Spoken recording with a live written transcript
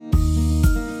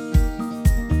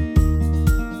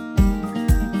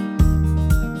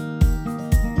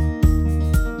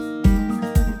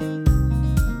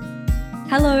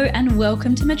Hello and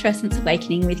welcome to Matrescence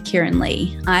Awakening with Kieran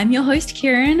Lee. I'm your host,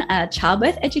 Kieran, a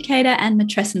childbirth educator and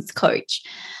matrescence coach.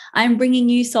 I'm bringing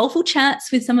you soulful chats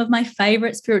with some of my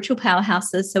favorite spiritual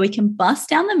powerhouses so we can bust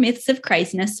down the myths of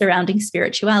craziness surrounding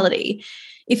spirituality.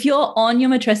 If you're on your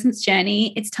matrescence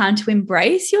journey, it's time to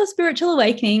embrace your spiritual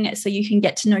awakening so you can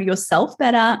get to know yourself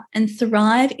better and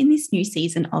thrive in this new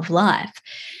season of life.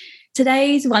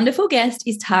 Today's wonderful guest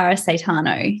is Tara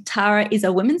Caetano. Tara is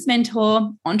a women's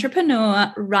mentor,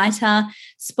 entrepreneur, writer,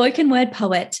 spoken word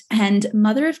poet, and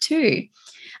mother of two.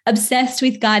 Obsessed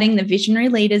with guiding the visionary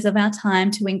leaders of our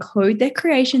time to encode their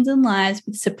creations and lives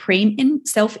with supreme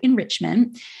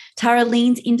self-enrichment, Tara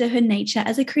leans into her nature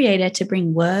as a creator to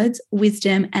bring words,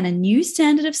 wisdom, and a new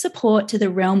standard of support to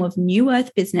the realm of New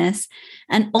Earth business,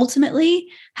 and ultimately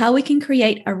how we can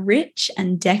create a rich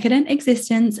and decadent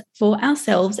existence for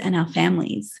ourselves and our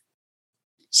families.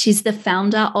 She's the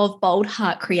founder of Bold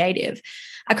Heart Creative,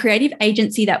 a creative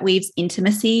agency that weaves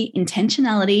intimacy,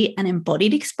 intentionality, and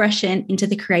embodied expression into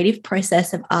the creative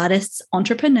process of artists,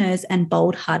 entrepreneurs, and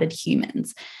bold-hearted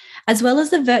humans, as well as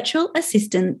the Virtual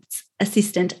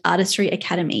Assistant Artistry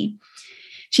Academy.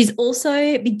 She's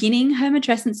also beginning her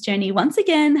matrescence journey once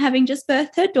again, having just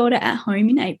birthed her daughter at home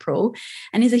in April,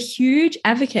 and is a huge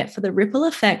advocate for the ripple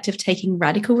effect of taking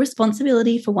radical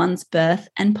responsibility for one's birth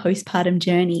and postpartum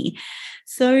journey.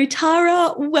 So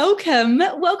Tara, welcome.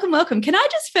 Can I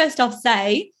just first off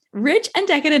say, rich and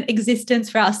decadent existence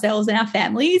for ourselves and our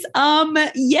families?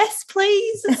 Yes,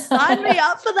 please sign me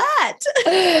up for that.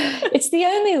 It's the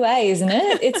only way, isn't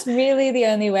it? It's really the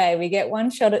only way. We get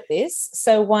one shot at this,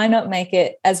 so why not make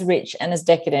it as rich and as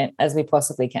decadent as we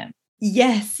possibly can?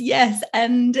 Yes.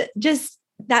 And just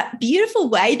that beautiful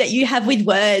way that you have with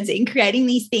words in creating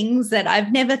these things that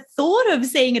I've never thought of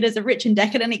seeing it as a rich and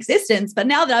decadent existence. But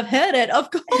now that I've heard it,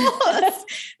 of course,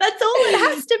 that's all it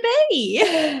has to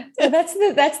be. So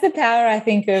that's the power, I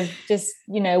think, of just,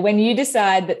 when you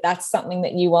decide that that's something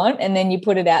that you want and then you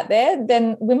put it out there,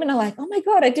 then women are like, oh my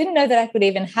God, I didn't know that I could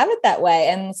even have it that way.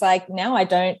 And it's like, now I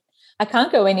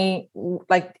can't go any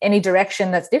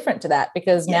direction that's different to that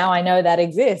because now I know that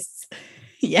exists.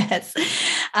 Yes.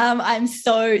 I'm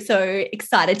so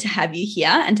excited to have you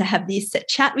here and to have this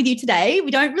chat with you today.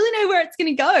 We don't really know where it's going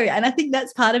to go, and I think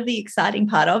that's part of the exciting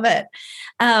part of it.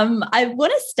 I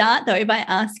want to start, though, by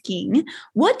asking,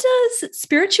 what does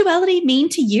spirituality mean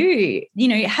to you?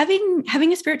 Having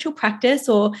a spiritual practice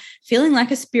or feeling like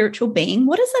a spiritual being,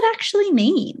 what does that actually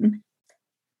mean?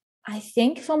 I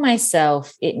think for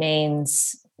myself, it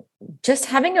means just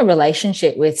having a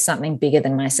relationship with something bigger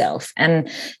than myself.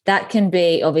 And that can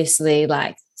be obviously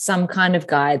like some kind of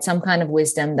guide, some kind of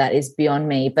wisdom that is beyond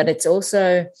me. But it's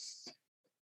also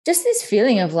just this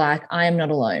feeling of like, I am not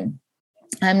alone.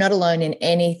 I'm not alone in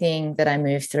anything that I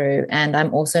move through. And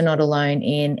I'm also not alone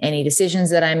in any decisions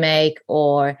that I make,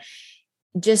 or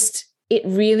just it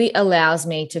really allows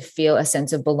me to feel a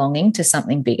sense of belonging to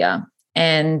something bigger.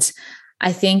 And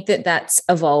I think that that's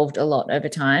evolved a lot over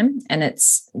time, and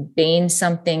it's been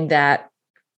something that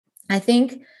I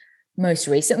think most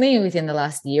recently, within the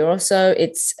last year or so,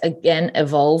 it's again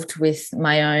evolved with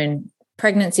my own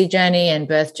pregnancy journey and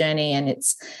birth journey, and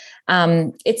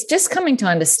it's just coming to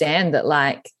understand that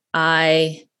like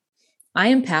I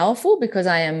am powerful because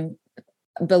I am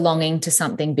belonging to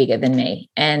something bigger than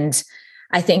me. And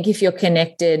I think if you're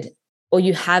connected or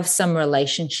you have some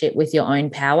relationship with your own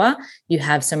power, you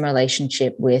have some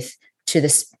relationship to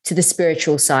the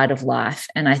spiritual side of life.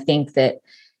 And I think that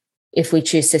if we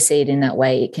choose to see it in that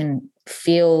way, it can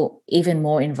feel even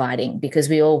more inviting because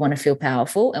we all want to feel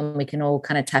powerful, and we can all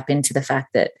kind of tap into the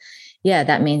fact that,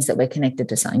 that means that we're connected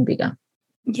to something bigger.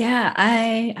 Yeah,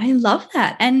 I love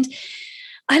that. And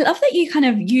I love that you kind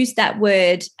of use that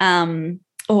word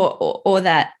or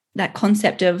that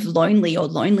concept of lonely or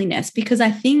loneliness, because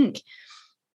I think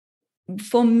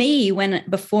for me,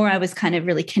 before I was kind of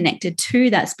really connected to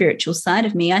that spiritual side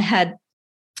of me, I had,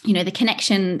 the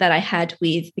connection that I had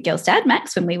with the girl's dad,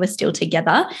 Max, when we were still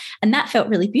together. And that felt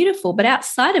really beautiful. But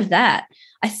outside of that,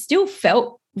 I still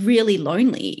felt really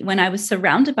lonely when I was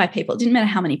surrounded by people. It didn't matter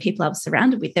how many people I was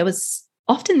surrounded with. There was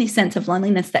often this sense of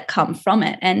loneliness that come from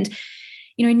it. And,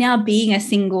 now being a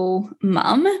single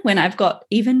mum, when I've got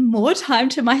even more time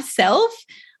to myself,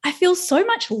 I feel so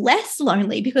much less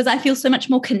lonely because I feel so much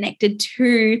more connected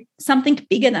to something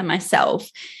bigger than myself.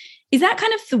 Is that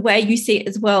kind of the way you see it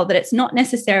as well, that it's not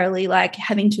necessarily like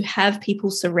having to have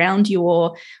people surround you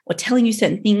or telling you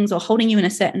certain things or holding you in a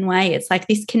certain way? It's like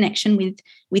this connection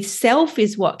with self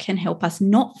is what can help us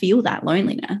not feel that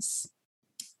loneliness.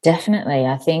 Definitely.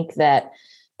 I think that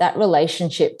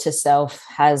relationship to self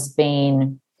has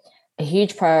been a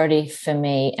huge priority for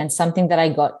me, and something that I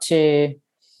got to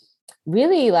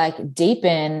really like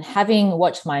deepen, having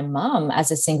watched my mum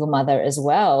as a single mother as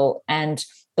well, and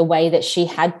the way that she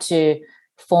had to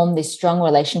form this strong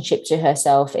relationship to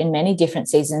herself in many different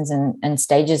seasons and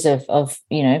stages of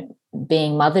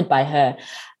being mothered by her.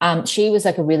 She was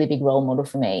like a really big role model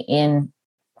for me in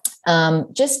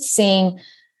just seeing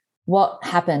what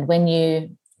happened when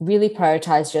you really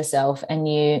prioritized yourself and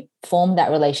you formed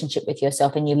that relationship with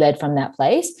yourself and you led from that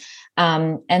place.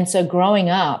 And so growing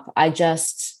up,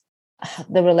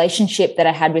 the relationship that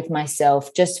I had with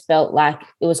myself just felt like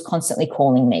it was constantly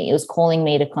calling me. It was calling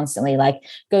me to constantly like,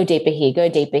 go deeper here, go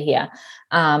deeper here.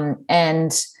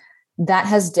 And that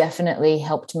has definitely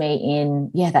helped me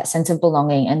in, that sense of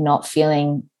belonging and not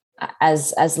feeling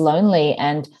as lonely.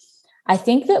 And I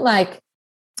think that like,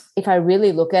 if I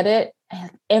really look at it,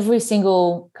 every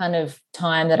single kind of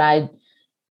time that I,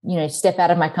 step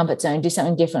out of my comfort zone, do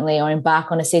something differently, or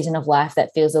embark on a season of life that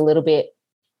feels a little bit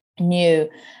new,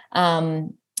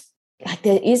 like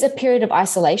there is a period of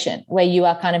isolation where you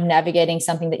are kind of navigating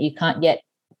something that you can't yet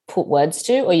put words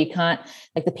to, or you can't,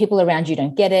 like the people around you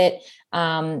don't get it.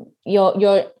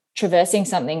 You're traversing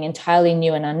something entirely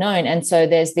new and unknown. And so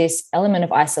there's this element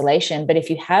of isolation. But if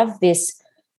you have this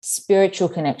spiritual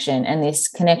connection and this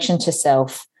connection to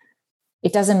self,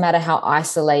 it doesn't matter how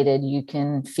isolated you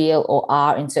can feel or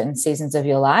are in certain seasons of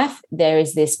your life. There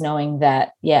is this knowing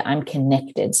that, I'm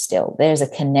connected still. There's a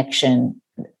connection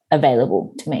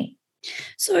available to me.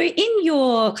 So in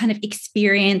your kind of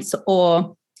experience,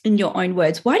 or in your own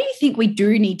words, why do you think we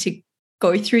do need to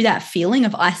go through that feeling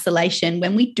of isolation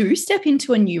when we do step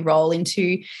into a new role,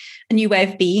 into a new way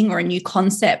of being, or a new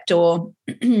concept, or,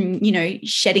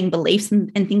 shedding beliefs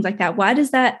and things like that? Why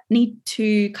does that need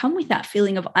to come with that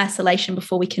feeling of isolation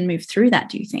before we can move through that,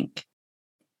 do you think?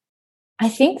 I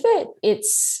think that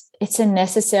it's a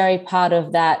necessary part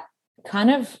of that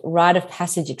kind of rite of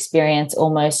passage experience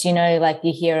almost, like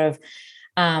you hear of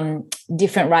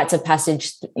different rites of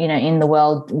passage, in the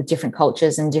world with different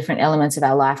cultures and different elements of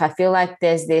our life. I feel like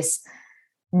there's this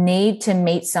need to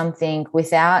meet something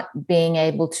without being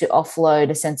able to offload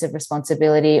a sense of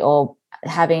responsibility, or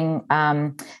having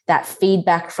that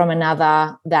feedback from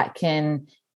another that can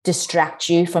distract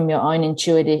you from your own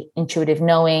intuitive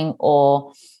knowing,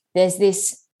 or there's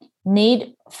this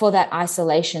need for that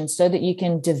isolation so that you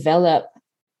can develop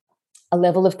a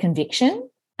level of conviction,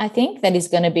 I think, that is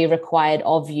going to be required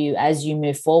of you as you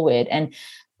move forward. And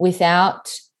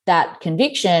without that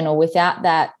conviction, or without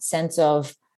that sense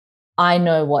of, I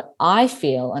know what I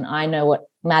feel and I know what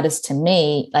matters to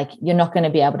me, like you're not going to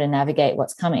be able to navigate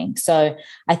what's coming. So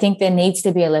I think there needs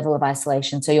to be a level of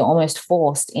isolation. So you're almost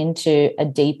forced into a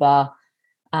deeper,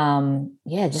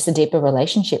 just a deeper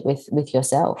relationship with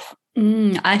yourself.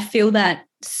 I feel that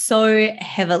so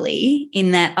heavily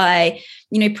in that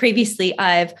previously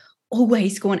I've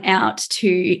always gone out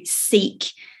to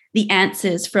seek the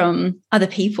answers from other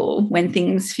people when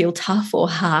things feel tough or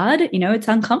hard. It's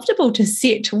uncomfortable to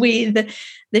sit with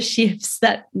the shifts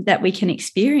that we can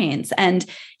experience. And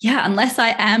unless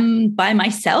I am by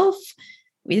myself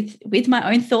with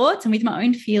my own thoughts and with my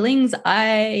own feelings,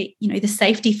 the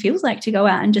safety feels like to go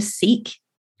out and just seek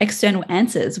external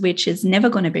answers, which is never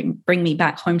going to bring me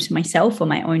back home to myself or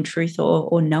my own truth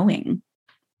or knowing.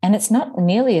 And it's not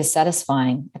nearly as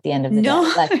satisfying at the end of the day.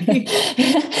 Like,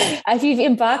 if you've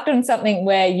embarked on something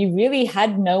where you really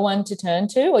had no one to turn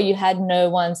to, or you had no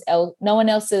one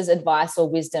else's advice or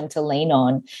wisdom to lean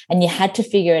on, and you had to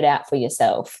figure it out for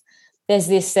yourself, there's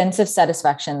this sense of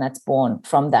satisfaction that's born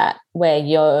from that, where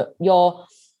your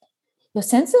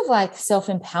sense of like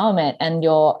self-empowerment and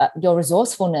your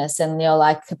resourcefulness and your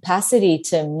like capacity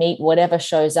to meet whatever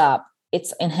shows up,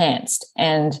 it's enhanced.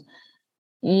 And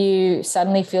you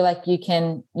suddenly feel like you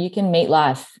can meet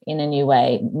life in a new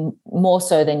way, more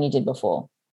so than you did before.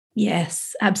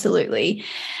 Yes, absolutely.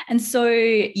 And so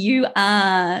you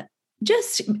are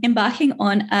just embarking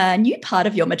on a new part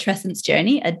of your matrescence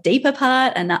journey, a deeper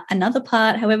part, and another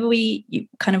part, however you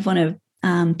kind of want to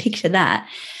picture that.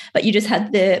 But you just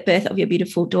had the birth of your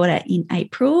beautiful daughter in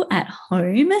April at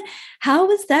home. How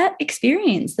was that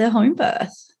experience, the home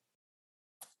birth?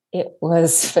 It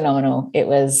was phenomenal.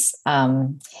 I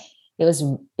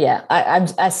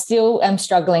still am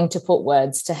struggling to put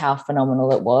words to how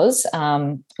phenomenal it was,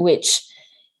 which,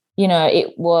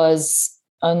 it was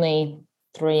only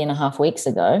 3.5 weeks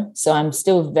ago. So I'm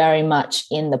still very much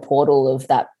in the portal of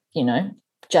that,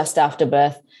 just after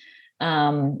birth.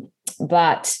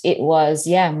 But it was,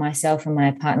 myself and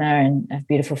my partner and a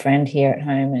beautiful friend here at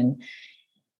home. And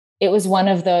it was one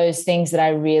of those things that I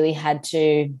really had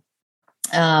to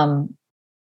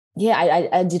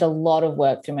I did a lot of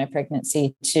work through my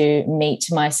pregnancy to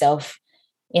meet myself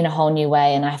in a whole new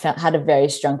way. And I had a very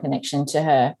strong connection to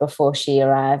her before she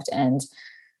arrived. And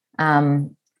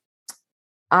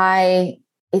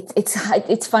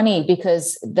it's funny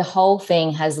because the whole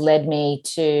thing has led me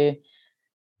to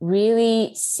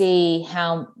really see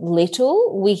how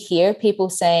little we hear people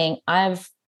saying, I've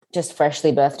just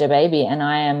freshly birthed a baby and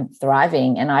I am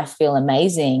thriving and I feel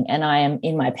amazing and I am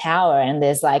in my power. And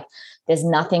there's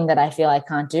nothing that I feel I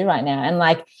can't do right now. And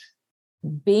like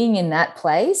being in that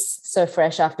place so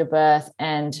fresh after birth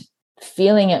and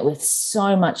feeling it with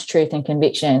so much truth and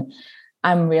conviction,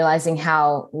 I'm realizing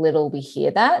how little we hear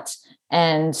that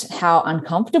and how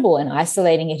uncomfortable and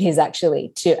isolating it is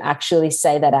actually to actually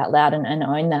say that out loud and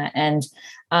own that. And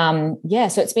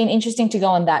so it's been interesting to go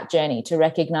on that journey to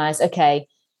recognize, okay,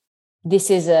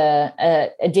 this is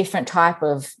a different type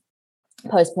of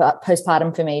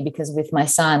postpartum for me, because with my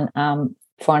son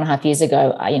 4.5 years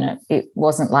ago, it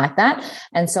wasn't like that.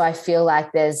 And so I feel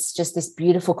like there's just this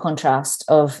beautiful contrast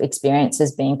of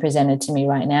experiences being presented to me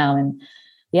right now. And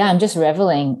I'm just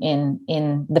reveling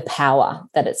in the power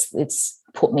that it's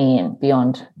put me in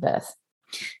beyond birth.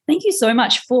 Thank you so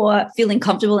much for feeling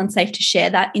comfortable and safe to share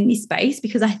that in this space,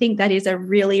 because I think that is a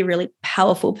really, really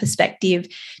powerful perspective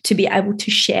to be able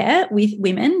to share with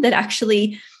women, that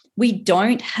actually we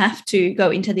don't have to go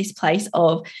into this place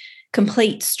of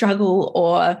complete struggle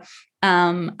or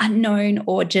unknown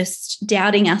or just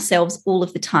doubting ourselves all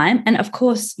of the time. And of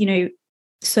course,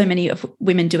 so many of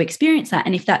women do experience that.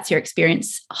 And if that's your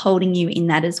experience, holding you in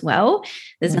that as well,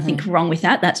 there's nothing wrong with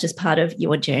that. That's just part of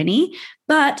your journey.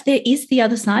 But there is the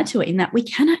other side to it, in that we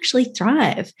can actually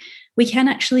thrive. We can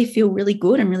actually feel really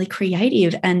good and really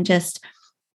creative and just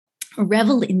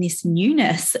revel in this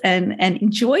newness and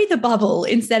enjoy the bubble,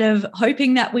 instead of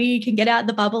hoping that we can get out of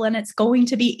the bubble and it's going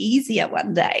to be easier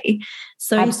one day.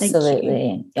 So absolutely.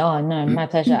 Thank you. Oh, no, my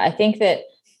pleasure. I think that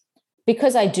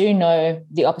because I do know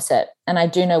the opposite, and I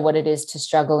do know what it is to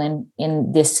struggle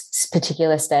in this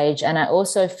particular stage. And I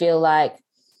also feel like,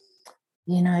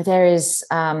 there's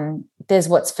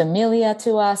what's familiar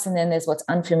to us, and then there's what's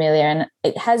unfamiliar. And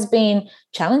it has been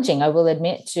challenging, I will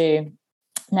admit, to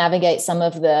navigate some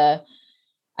of the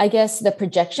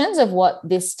projections of what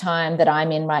this time that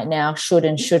I'm in right now should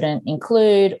and shouldn't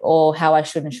include, or how I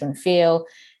should and shouldn't feel.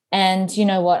 And you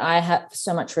know what? I have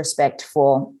so much respect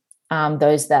for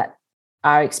those that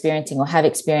are experiencing or have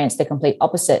experienced the complete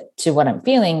opposite to what I'm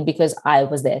feeling, because I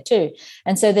was there too.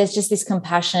 And so there's just this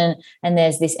compassion, and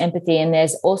there's this empathy, and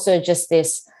there's also just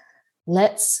this,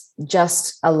 let's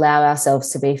just allow ourselves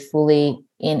to be fully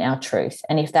in our truth.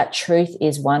 And if that truth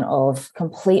is one of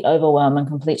complete overwhelm and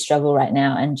complete struggle right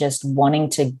now, and just wanting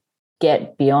to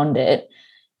get beyond it,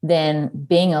 then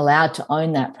being allowed to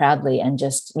own that proudly and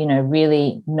just,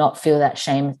 really not feel that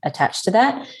shame attached to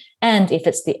that. And if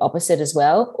it's the opposite as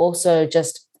well, also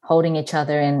just holding each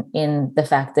other in the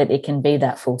fact that it can be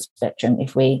that full spectrum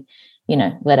if we,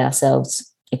 let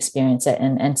ourselves experience it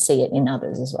and see it in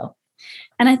others as well.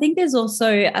 And I think there's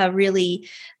also a really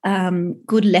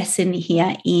good lesson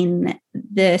here in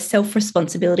the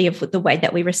self-responsibility of the way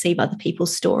that we receive other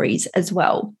people's stories as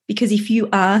well. Because if you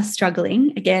are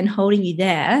struggling, again, holding you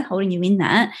in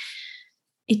that,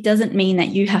 it doesn't mean that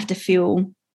you have to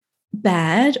feel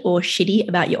bad or shitty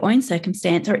about your own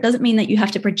circumstance, or it doesn't mean that you have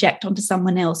to project onto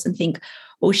someone else and think,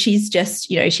 well, she's just,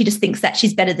 she just thinks that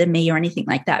she's better than me, or anything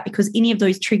like that. Because any of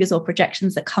those triggers or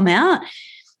projections that come out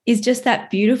is just that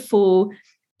beautiful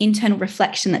internal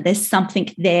reflection that there's something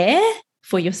there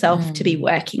for yourself to be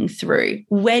working through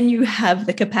when you have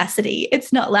the capacity.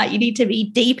 It's not like you need to be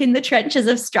deep in the trenches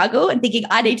of struggle and thinking,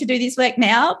 I need to do this work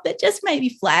now, but just maybe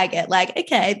flag it like,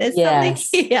 okay, there's something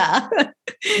here. Yeah.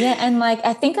 And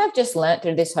I think I've just learned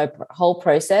through this whole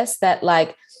process that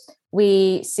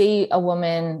we see a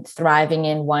woman thriving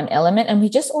in one element, and we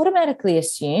just automatically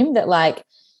assume that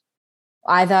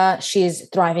either she's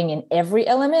thriving in every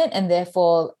element, and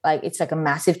therefore it's a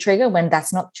massive trigger, when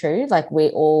that's not true. We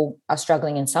all are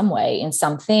struggling in some way, in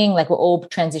something. We're all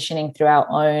transitioning through our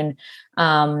own,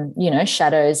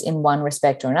 shadows in one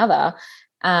respect or another.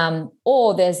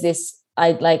 Or there's this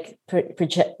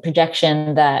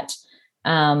projection that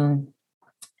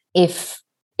if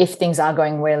things are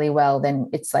going really well, then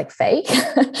it's fake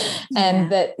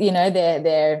and that,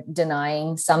 they're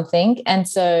denying something. And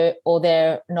so, or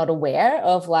they're not aware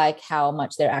of how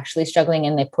much they're actually struggling,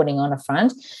 and they're putting on a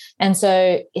front. And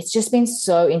so it's just been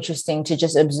so interesting to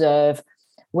just observe,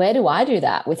 where do I do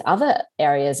that with other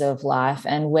areas of life?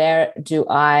 And where do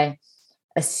I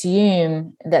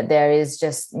assume that there is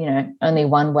just, only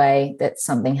one way that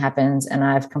something happens, and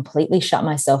I've completely shut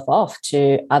myself off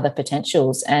to other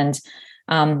potentials. And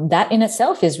that in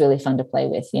itself is really fun to play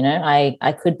with.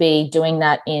 I could be doing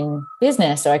that in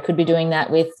business, or I could be doing that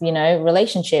with,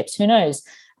 relationships, who knows?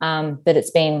 But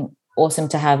it's been awesome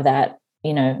to have that,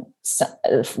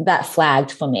 that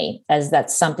flagged for me, as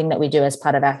that's something that we do as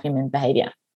part of our human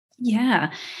behavior.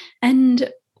 Yeah.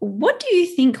 And what do you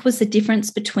think was the difference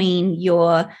between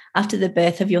after the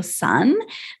birth of your son,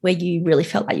 where you really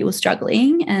felt like you were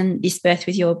struggling, and this birth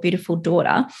with your beautiful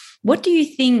daughter? What do you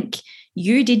think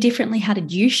you did differently? How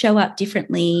did you show up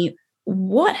differently?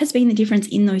 What has been the difference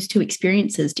in those two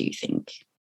experiences, do you think?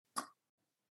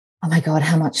 Oh my God,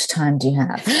 how much time do you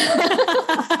have?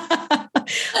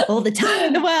 All the time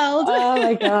in the world. Oh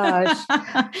my gosh.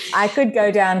 I could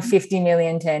go down 50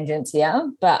 million tangents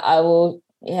here, but I will.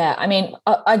 Yeah. I mean,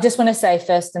 I just want to say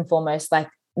first and foremost, like,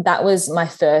 that was my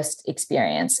first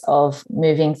experience of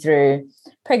moving through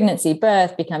pregnancy,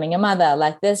 birth, becoming a mother.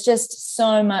 Like, there's just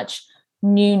so much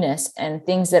newness and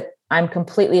things that I'm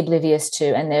completely oblivious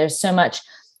to. And there's so much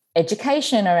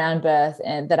education around birth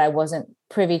and that I wasn't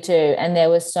privy to. And there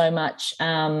was so much,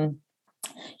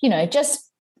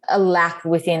 just a lack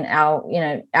within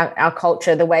our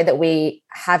culture, the way that we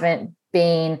haven't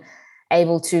been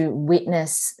able to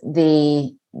witness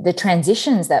the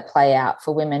transitions that play out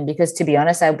for women, because, to be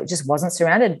honest, I just wasn't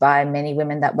surrounded by many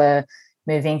women that were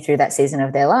moving through that season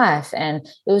of their life, and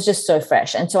it was just so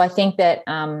fresh. And so I think that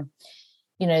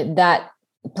that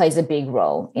plays a big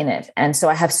role in it. And so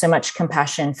I have so much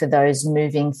compassion for those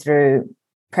moving through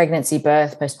pregnancy,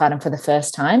 birth, postpartum for the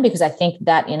first time, because I think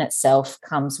that in itself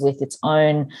comes with its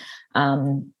own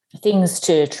things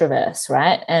to traverse,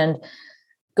 right? And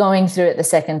going through it the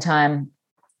second time,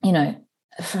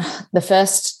 the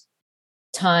first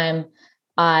time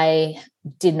I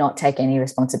did not take any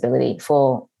responsibility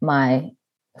for my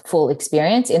full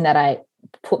experience, in that I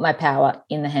put my power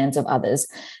in the hands of others.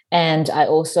 And I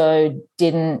also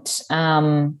didn't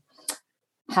have,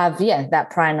 that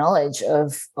prior knowledge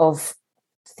of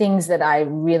things that I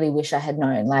really wish I had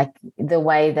known, like the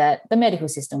way that the medical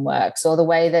system works, or the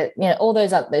way that, all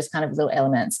those kind of little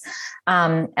elements.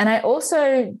 And I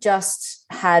also just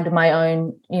had my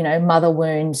own, mother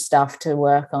wound stuff to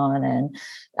work on. And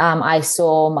I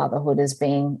saw motherhood as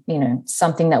being,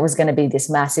 something that was going to be this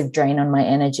massive drain on my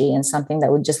energy, and something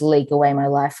that would just leak away my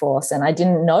life force. And I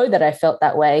didn't know that I felt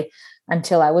that way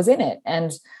until I was in it.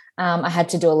 And I had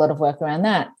to do a lot of work around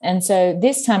that. And so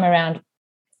this time around,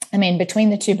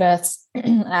 between the two births,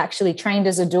 I actually trained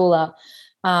as a doula.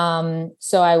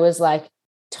 So I was I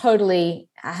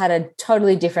had a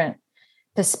totally different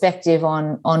perspective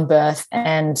on birth.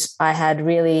 And I had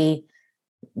really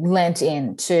lent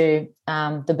into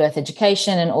the birth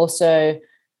education, and also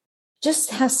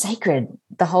just how sacred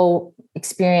the whole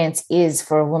experience is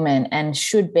for a woman, and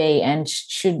should be, and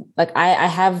I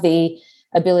have the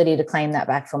ability to claim that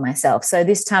back for myself. So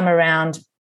this time around,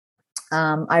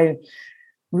 I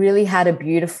really had a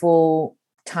beautiful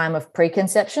time of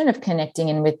preconception, of connecting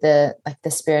in with the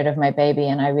spirit of my baby.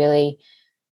 And I really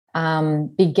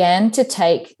began to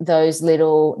take those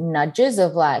little nudges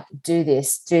of do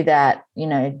this, do that,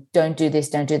 don't do this,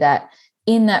 don't do that.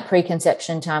 In that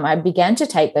preconception time, I began to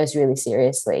take those really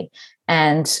seriously,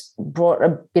 and brought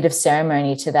a bit of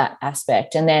ceremony to that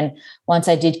aspect. And then once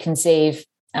I did conceive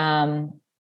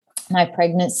my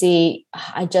pregnancy,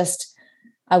 I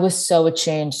was so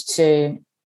attuned to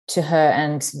her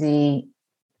and the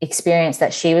experience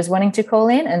that she was wanting to call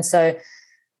in. And so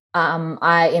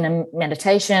in a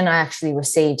meditation, I actually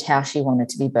received how she wanted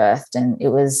to be birthed. And it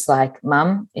was like,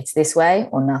 Mum, it's this way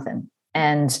or nothing.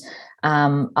 And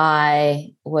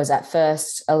I was at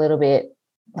first a little bit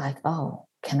like, oh,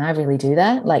 can I really do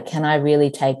that? Can I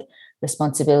really take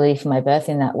responsibility for my birth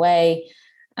in that way?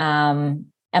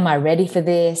 Am I ready for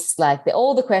this?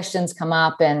 All the questions come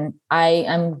up, and I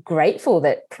am grateful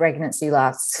that pregnancy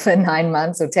lasts for 9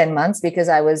 months or 10 months, because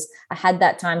I had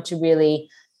that time to really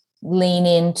lean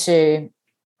into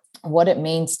what it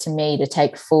means to me to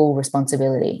take full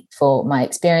responsibility for my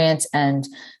experience, and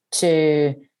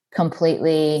to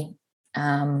completely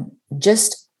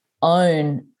just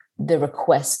own the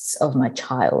requests of my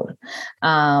child,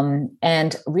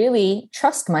 and really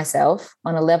trust myself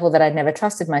on a level that I'd never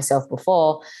trusted myself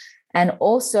before, and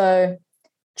also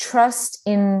trust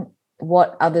in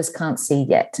what others can't see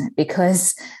yet,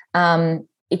 because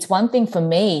it's one thing for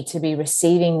me to be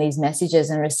receiving these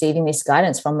messages and receiving this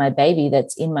guidance from my baby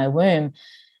that's in my womb,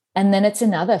 and then it's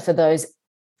another for those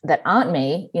that aren't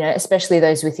me, especially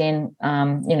those within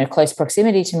close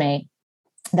proximity to me,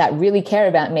 that really care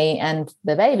about me and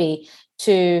the baby,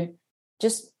 to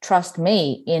just trust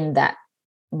me in that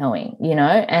knowing,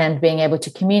 and being able to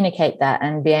communicate that,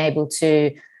 and being able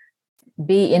to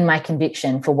be in my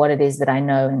conviction for what it is that I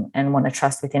know and want to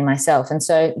trust within myself. And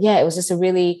so, yeah, it was just a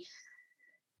really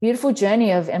beautiful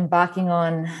journey of embarking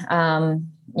on,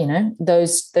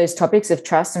 those topics of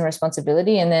trust and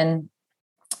responsibility. And then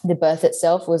the birth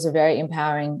itself was a very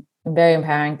empowering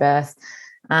birth.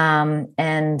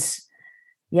 And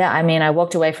yeah, I mean, I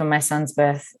walked away from my son's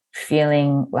birth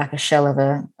feeling like a shell of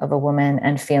a woman,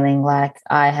 and feeling like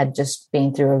I had just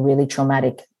been through a really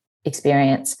traumatic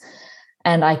experience.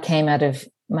 And I came out of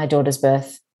my daughter's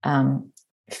birth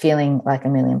feeling like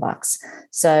 $1,000,000.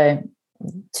 So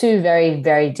two very,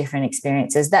 very different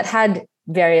experiences that had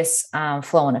various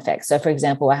flow-on effects. So, for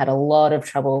example, I had a lot of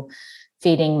trouble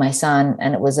feeding my son,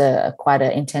 and it was quite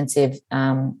an intensive,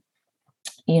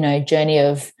 journey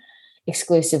of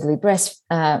exclusively breast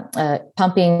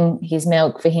pumping his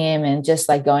milk for him, and just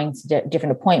like going to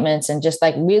different appointments, and just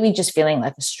like really just feeling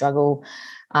like a struggle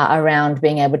around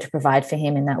being able to provide for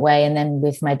him in that way. And then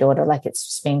with my daughter, like it's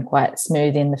just been quite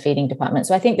smooth in the feeding department.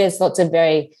 So I think there's lots of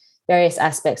various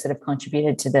aspects that have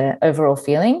contributed to the overall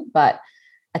feeling. But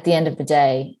at the end of the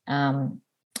day,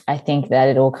 I think that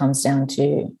it all comes down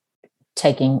to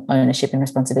taking ownership and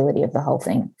responsibility of the whole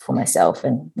thing for myself,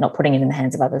 and not putting it in the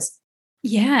hands of others.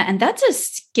 Yeah, and that's a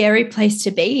scary place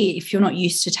to be if you're not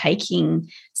used to taking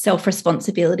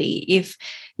self-responsibility. If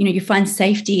you find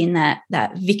safety in that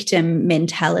victim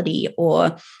mentality,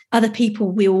 or other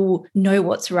people will know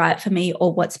what's right for me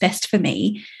or what's best for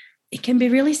me, it can be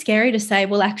really scary to say,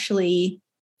 well, actually,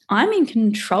 I'm in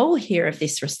control here of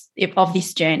this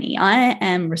journey. I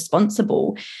am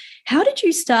responsible. How did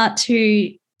you start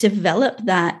to develop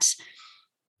that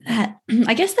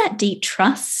I guess that deep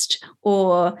trust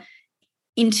or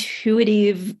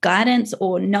intuitive guidance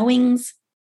or knowings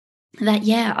that,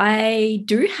 yeah, I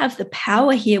do have the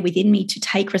power here within me to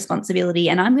take responsibility,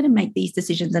 and I'm going to make these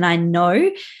decisions, and I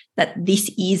know that this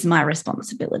is my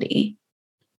responsibility?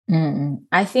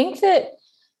 I think that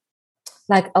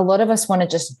like a lot of us want to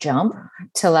just jump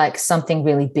to like something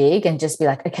really big and just be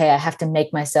like, okay, I have to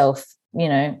make myself,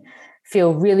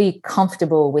 feel really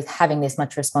comfortable with having this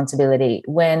much responsibility,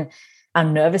 when our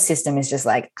nervous system is just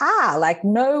like, like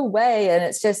no way. And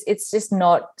it's just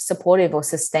not supportive or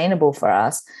sustainable for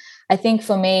us. I think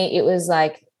for me, it was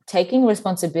like taking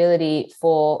responsibility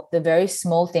for the very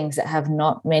small things that have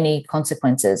not many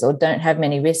consequences or don't have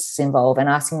many risks involved, and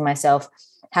asking myself,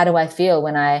 how do I feel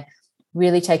when I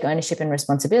really take ownership and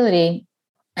responsibility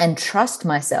and trust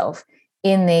myself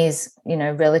in these,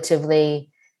 relatively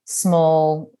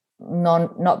small,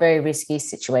 not very risky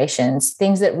situations,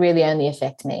 things that really only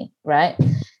affect me, right?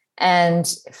 And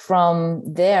from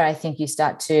there, I think you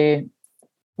start to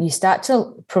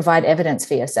provide evidence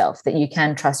for yourself that you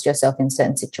can trust yourself in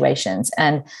certain situations,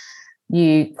 and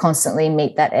you constantly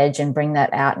meet that edge and bring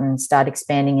that out and start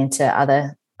expanding into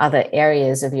other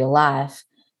areas of your life.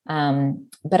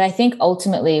 But I think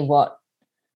ultimately what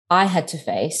I had to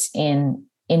face in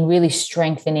really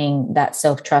strengthening that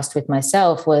self-trust with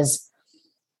myself was,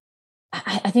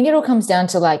 I think it all comes down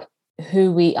to like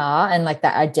who we are, and like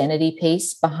that identity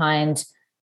piece behind,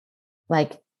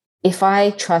 like, if I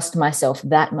trust myself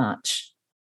that much,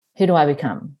 who do I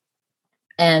become?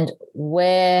 And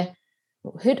where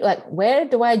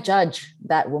do I judge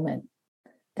that woman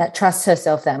that trusts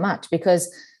herself that much?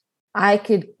 Because I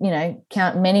could,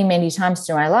 count many, many times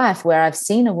through my life where I've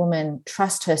seen a woman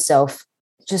trust herself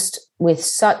just with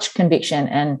such conviction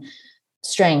and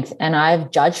strength, and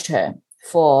I've judged her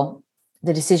for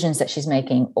the decisions that she's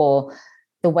making, or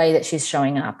the way that she's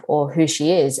showing up, or who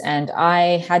she is. And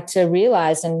I had to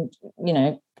realize and,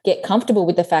 get comfortable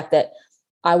with the fact that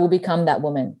I will become that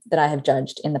woman that I have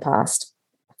judged in the past,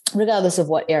 regardless of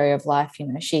what area of life,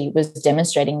 she was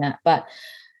demonstrating that. But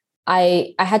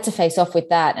I had to face off with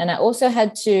that. And I also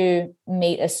had to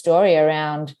meet a story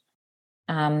around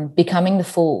becoming the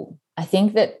fool. I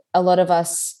think that a lot of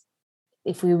us,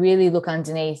 if we really look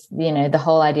underneath, the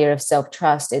whole idea of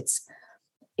self-trust, it's,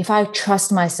 if I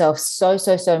trust myself so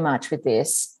much with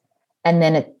this, and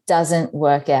then it doesn't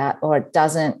work out, or it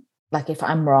doesn't, like if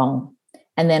I'm wrong,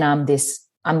 and then I'm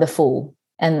the fool,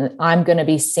 and I'm going to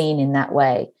be seen in that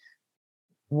way,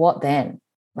 what then?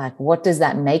 Like, what does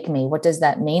that make me? What does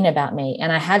that mean about me?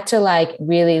 And I had to like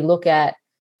really look at,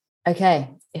 okay,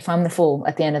 if I'm the fool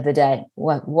at the end of the day,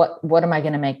 what am I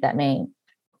going to make that mean?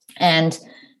 And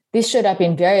this showed up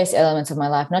in various elements of my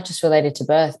life, not just related to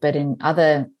birth, but in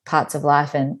other parts of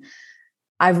life. And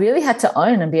I really had to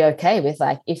own and be okay with,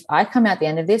 like, if I come out the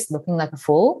end of this looking like a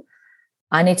fool,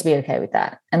 I need to be okay with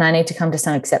that. And I need to come to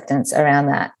some acceptance around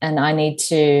that. And I need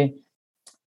to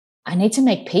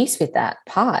make peace with that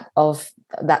part of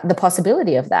that the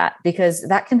possibility of that, because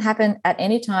that can happen at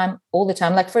any time, all the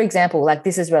time. Like, for example, like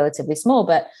this is relatively small,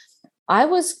 but I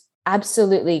was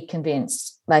absolutely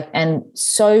convinced, like, and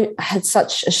so I had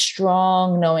such a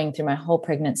strong knowing through my whole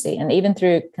pregnancy and even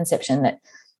through conception that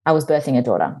I was birthing a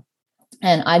daughter.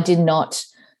 And I did not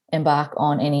embark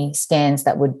on any scans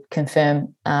that would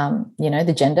confirm,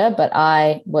 the gender, but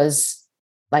I was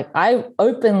like, I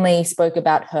openly spoke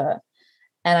about her,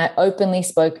 and I openly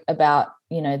spoke about,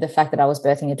 the fact that I was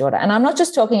birthing a daughter. And I'm not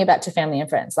just talking about to family and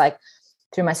friends, like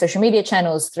through my social media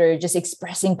channels, through just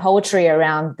expressing poetry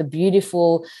around the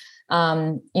beautiful,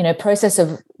 process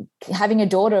of having a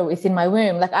daughter within my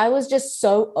womb. Like, I was just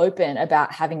so open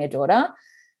about having a daughter.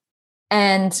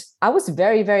 And I was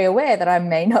very, very aware that I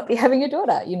may not be having a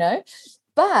daughter,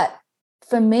 But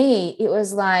for me, it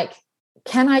was like,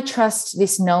 can I trust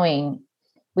this knowing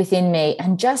within me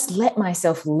and just let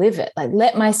myself live it? Like,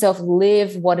 let myself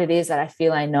live what it is that I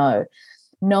feel I know,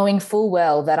 knowing full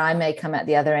well that I may come at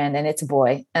the other end and it's a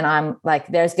boy. And I'm like,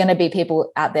 there's going to be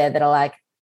people out there that are like,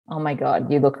 oh my God,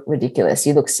 you look ridiculous.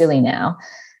 You look silly now.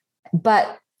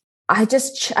 But I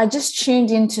just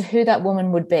tuned into who that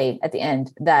woman would be at the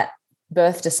end, that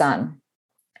birthed a son.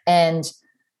 And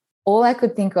all I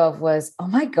could think of was, oh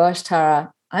my gosh,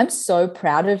 Tara, I'm so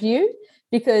proud of you,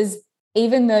 because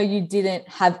even though you didn't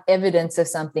have evidence of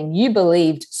something, you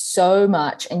believed so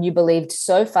much and you believed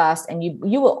so fast and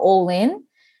you were all in.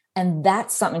 And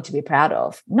that's something to be proud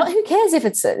of. Not who cares if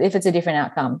it's a different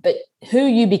outcome, but who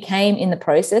you became in the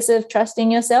process of trusting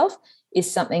yourself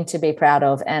is something to be proud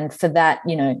of. And for that,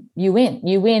 you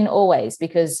win always,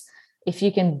 because if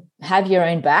you can have your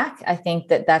own back, I think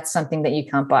that that's something that you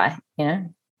can't buy,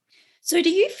 So do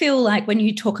you feel like when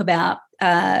you talk about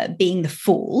being the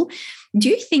fool, do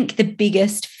you think the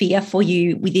biggest fear for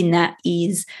you within that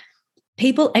is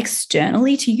people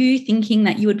externally to you thinking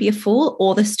that you would be a fool,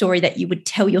 or the story that you would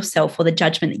tell yourself, or the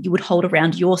judgment that you would hold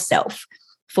around yourself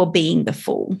for being the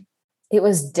fool? It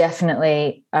was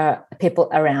definitely people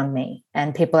around me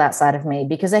and people outside of me,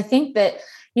 because I think that,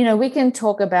 we can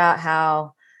talk about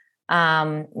how,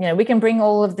 we can bring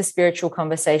all of the spiritual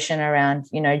conversation around,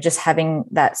 just having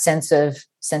that sense of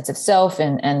self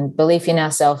and belief in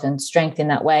ourselves and strength in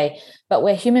that way. But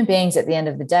we're human beings at the end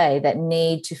of the day that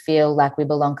need to feel like we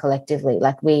belong collectively,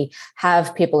 like we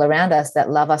have people around us that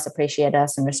love us, appreciate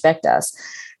us, and respect us.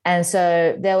 And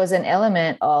so there was an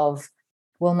element of,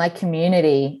 will my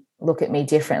community look at me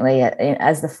differently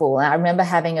as the fool? And I remember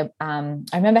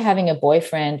having a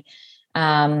boyfriend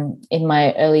in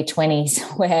my early 20s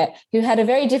who had a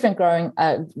very different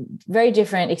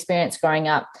experience growing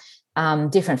up,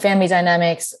 different family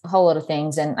dynamics, a whole lot of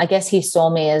things. And I guess he saw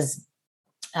me as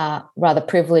rather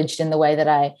privileged in the way that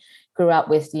I grew up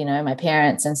with, my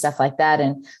parents and stuff like that.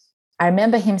 And I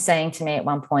remember him saying to me at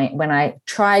one point, when I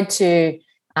tried to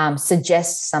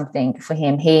suggest something for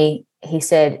him, he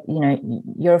said,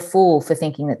 you're a fool for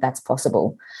thinking that that's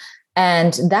possible.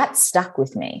 And that stuck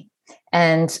with me.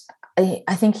 And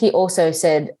I think he also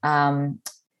said,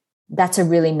 that's a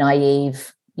really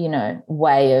naive,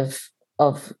 way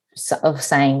of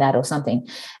saying that or something.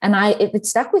 And it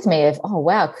stuck with me of, oh,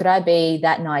 wow, could I be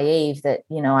that naive that,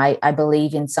 I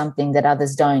believe in something that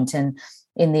others don't. And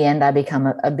in the end, I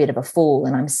become a bit of a fool,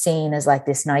 and I'm seen as like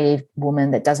this naive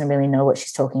woman that doesn't really know what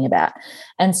she's talking about.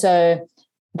 And so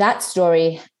that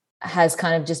story has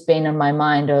kind of just been on my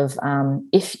mind of,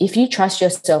 if you trust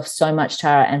yourself so much,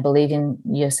 Tara, and believe in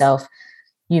yourself,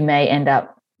 you may end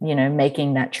up,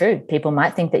 making that true. People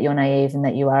might think that you're naive and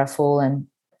that you are a fool, and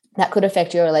that could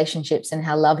affect your relationships and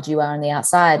how loved you are on the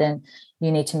outside. And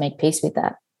you need to make peace with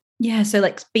that. Yeah. So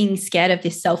like being scared of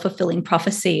this self-fulfilling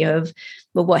prophecy of,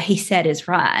 well, what he said is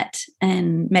right,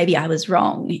 and maybe I was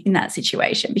wrong in that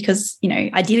situation because,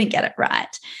 I didn't get it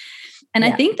right. And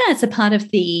I think that's a part of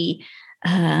the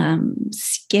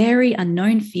scary,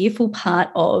 unknown, fearful part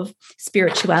of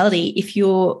spirituality. If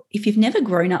you've never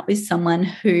grown up with someone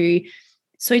who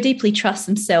so deeply trusts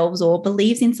themselves or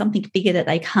believes in something bigger that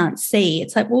they can't see,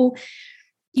 it's like, well,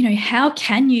 how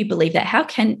can you believe that?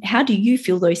 How do you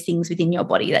feel those things within your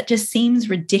body? That just seems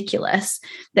ridiculous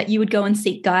that you would go and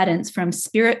seek guidance from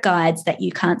spirit guides that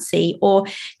you can't see, or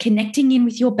connecting in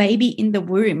with your baby in the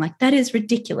womb. Like, that is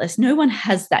ridiculous. No one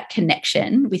has that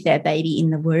connection with their baby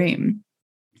in the womb.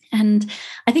 And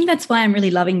I think that's why I'm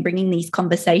really loving bringing these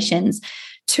conversations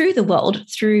to the world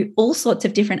through all sorts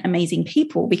of different amazing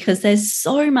people, because there's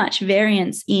so much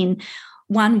variance in,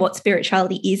 one, what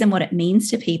spirituality is and what it means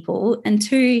to people, and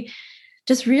two,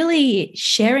 just really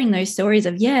sharing those stories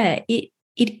of, it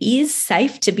is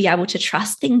safe to be able to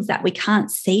trust things that we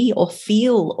can't see or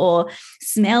feel or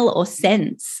smell or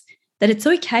sense, that it's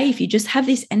okay if you just have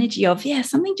this energy of, yeah,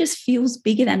 something just feels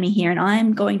bigger than me here, and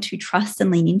I'm going to trust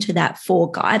and lean into that for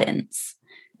guidance.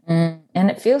 And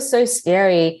it feels so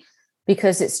scary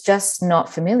because it's just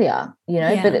not familiar,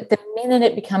 Yeah. but the minute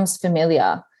it becomes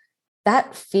familiar,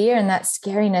 that fear and that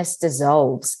scariness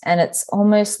dissolves. And it's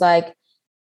almost like,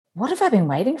 what have I been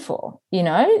waiting for?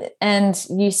 And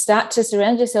you start to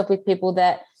surround yourself with people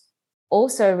that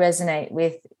also resonate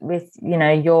with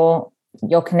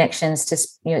your connections to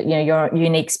your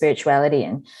unique spirituality.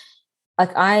 And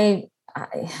like I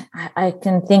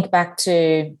can think back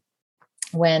to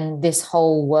when this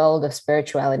whole world of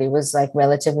spirituality was like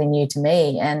relatively new to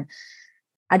me, and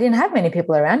I didn't have many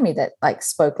people around me that like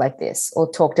spoke like this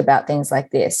or talked about things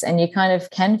like this. And you kind of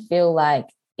can feel like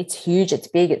it's huge, it's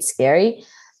big, it's scary.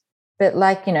 But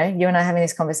like, you and I having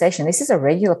this conversation, this is a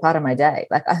regular part of my day.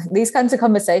 Like these kinds of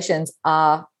conversations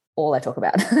are all I talk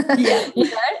about. Yeah.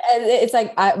 And it's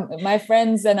like my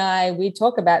friends and I, we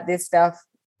talk about this stuff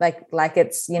like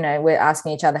it's, we're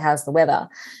asking each other, how's the weather?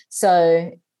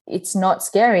 So it's not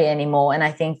scary anymore. And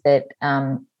I think that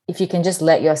if you can just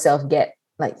let yourself get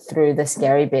like through the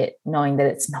scary bit, knowing that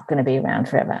it's not going to be around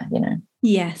forever,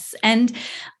 Yes. And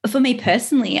for me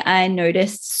personally, I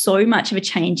noticed so much of a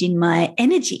change in my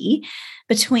energy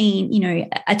between,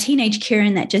 a teenage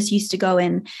Kieran that just used to go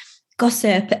and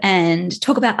gossip and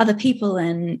talk about other people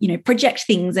and, project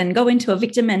things and go into a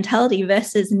victim mentality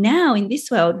versus now in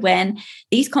this world when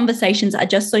these conversations are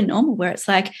just so normal, where it's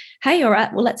like, hey, all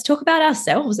right, well, let's talk about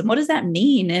ourselves. And what does that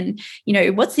mean? And,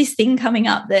 what's this thing coming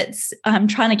up that's I'm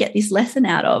trying to get this lesson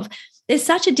out of? There's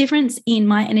such a difference in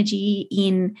my energy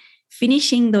in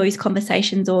finishing those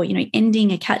conversations or,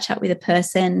 ending a catch up with a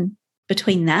person.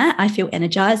 Between that, I feel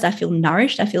energized, I feel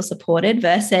nourished, I feel supported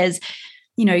versus,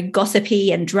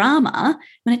 gossipy and drama,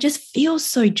 when it just feels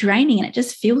so draining and it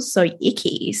just feels so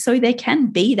icky. So there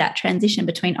can be that transition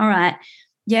between, all right,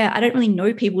 yeah, I don't really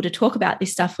know people to talk about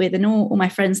this stuff with, and all my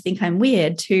friends think I'm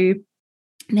weird, to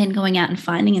then going out and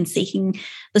finding and seeking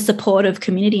the support of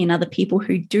community and other people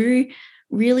who do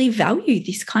really value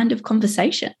this kind of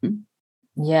conversation.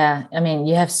 Yeah. I mean,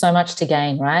 you have so much to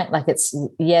gain, right? Like it's,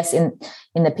 yes, in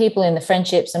the people, in the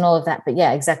friendships and all of that. But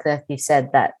yeah, exactly like you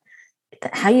said, that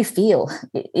how you feel,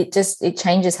 it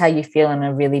changes how you feel on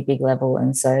a really big level.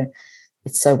 And so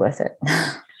it's so worth it.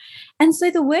 And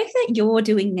so the work that you're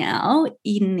doing now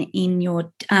in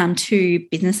your two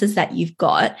businesses that you've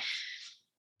got,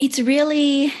 it's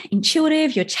really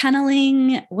intuitive. You're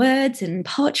channeling words and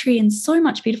poetry and so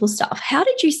much beautiful stuff. How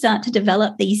did you start to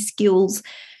develop these skills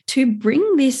to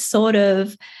bring this sort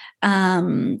of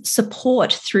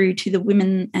support through to the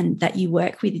women and that you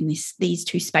work with in these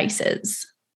two spaces?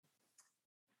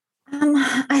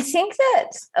 I think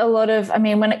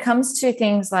that when it comes to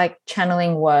things like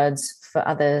channeling words for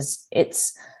others,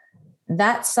 it's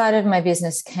that side of my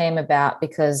business came about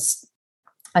because,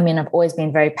 I've always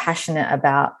been very passionate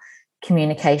about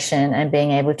communication and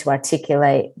being able to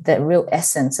articulate the real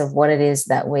essence of what it is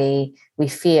that we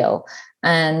feel.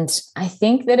 And I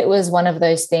think that it was one of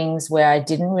those things where I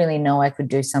didn't really know I could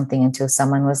do something until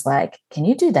someone was like, can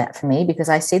you do that for me? Because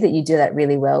I see that you do that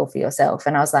really well for yourself.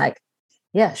 And I was like,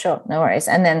 yeah, sure, no worries.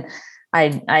 And then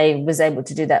I was able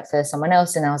to do that for someone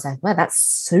else. And I was like, wow, that's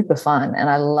super fun. And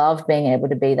I love being able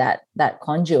to be that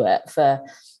conduit for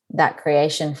that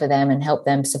creation for them and help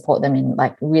them, support them in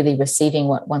like really receiving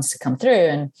what wants to come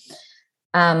through.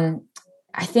 And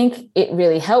I think it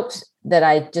really helped that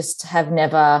I just have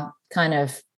never kind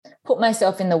of put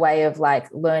myself in the way of like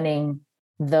learning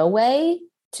the way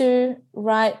to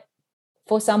write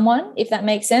for someone, if that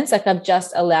makes sense. Like I've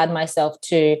just allowed myself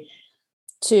to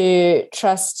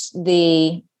trust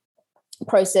the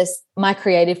process, my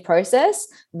creative process,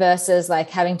 versus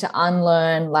like having to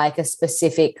unlearn like a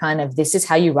specific kind of, this is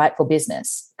how you write for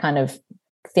business kind of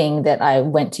thing that I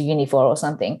went to uni for or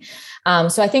something.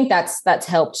 So I think that's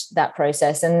helped that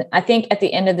process. And I think at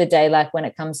the end of the day, like when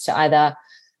it comes to either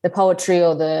the poetry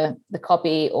or the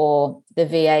copy or the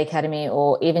VA Academy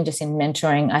or even just in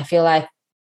mentoring, I feel like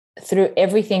through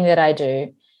everything that I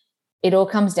do, it all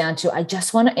comes down to, I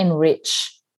just want to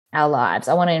enrich our lives.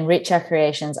 I want to enrich our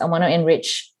creations. I want to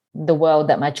enrich the world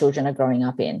that my children are growing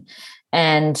up in.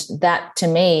 And that to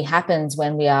me happens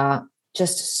when we are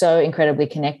just so incredibly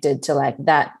connected to like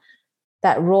that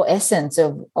raw essence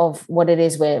of what it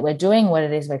is we're doing, what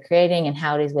it is we're creating, and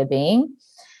how it is we're being.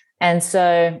 And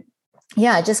so,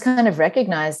 yeah, I just kind of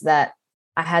recognized that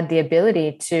I had the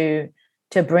ability to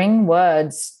bring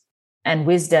words and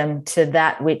wisdom to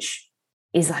that which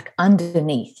is like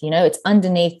underneath, it's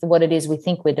underneath what it is we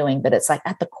think we're doing, but it's like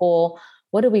at the core,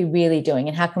 what are we really doing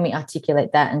and how can we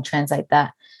articulate that and translate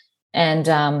that? And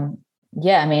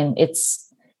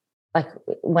like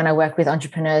when I work with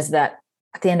entrepreneurs that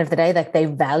at the end of the day, like they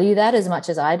value that as much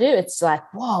as I do. It's like,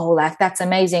 whoa, like that's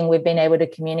amazing. We've been able to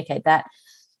communicate that.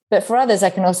 But for others, I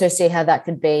can also see how that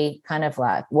could be kind of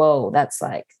like, whoa, that's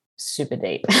like super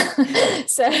deep.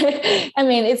 So, I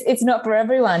mean, it's not for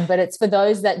everyone, but it's for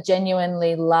those that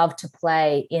genuinely love to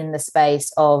play in the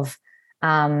space of,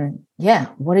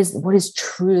 what is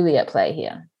truly at play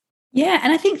here. Yeah,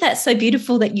 and I think that's so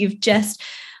beautiful that you've just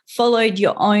followed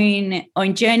your own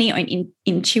journey, own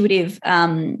intuitive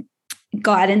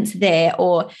guidance there.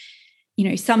 Or, you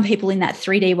know, some people in that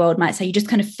 3D world might say you just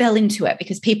kind of fell into it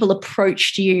because people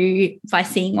approached you by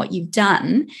seeing what you've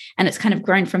done, and it's kind of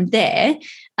grown from there.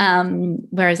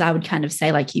 Whereas I would kind of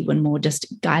say like you were more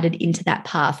just guided into that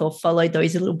path or followed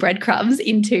those little breadcrumbs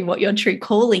into what your true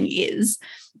calling is,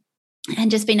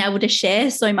 and just being able to share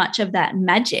so much of that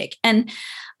magic. And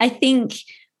I think,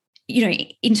 you know,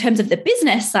 in terms of the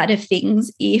business side of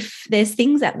things, if there's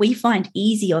things that we find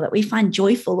easy or that we find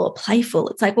joyful or playful,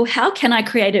 it's like, well, how can I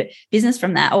create a business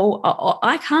from that? Or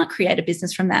I can't create a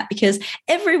business from that because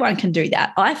everyone can do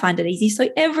that. I find it easy, so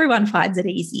everyone finds it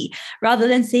easy, rather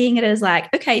than seeing it as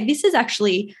like, okay, this is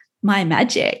actually my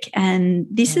magic. And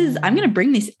this is, I'm going to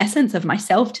bring this essence of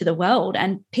myself to the world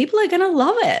and people are going to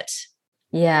love it.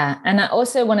 Yeah. And I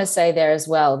also want to say there as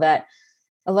well that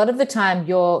a lot of the time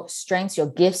your strengths, your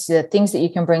gifts, the things that you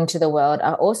can bring to the world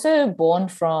are also born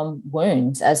from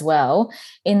wounds as well.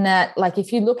 In that, like,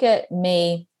 if you look at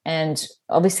me and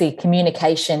obviously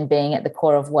communication being at the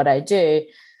core of what I do,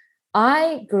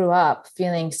 I grew up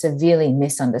feeling severely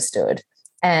misunderstood.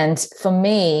 And for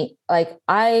me, like,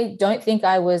 I don't think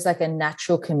I was like a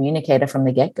natural communicator from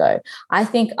the get-go. I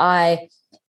think I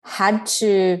had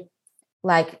to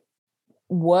like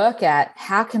work at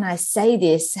how can I say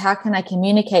this? How can I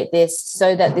communicate this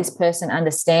so that this person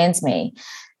understands me?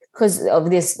 Because of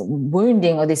this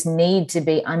wounding or this need to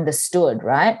be understood,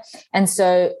 right? And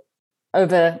so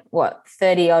over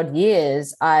 30 odd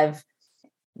years, I've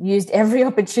used every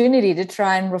opportunity to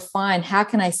try and refine how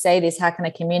can I say this? How can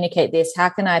I communicate this? How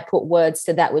can I put words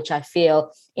to that which I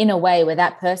feel in a way where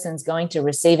that person's going to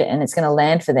receive it and it's going to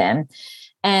land for them?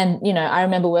 And, you know, I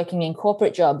remember working in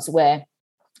corporate jobs where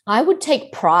I would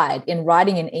take pride in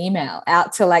writing an email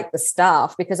out to like the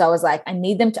staff because I was like, I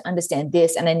need them to understand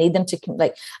this and I need them to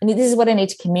this is what I need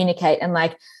to communicate. And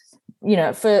like, you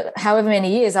know, for however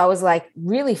many years, I was like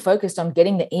really focused on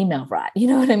getting the email right. You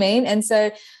know what I mean? And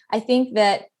so I think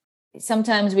that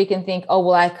sometimes we can think, oh,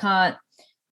 well, I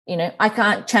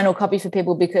can't channel copy for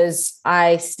people because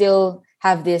I still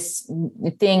have this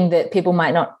thing that people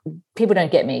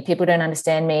don't get me. People don't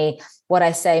understand me. What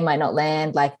I say might not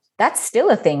land. Like, that's still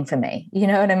a thing for me. You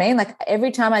know what I mean? Like every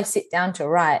time I sit down to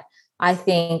write, I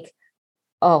think,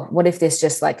 oh, what if this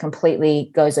just like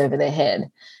completely goes over their head?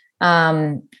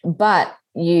 But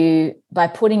by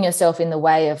putting yourself in the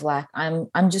way of like,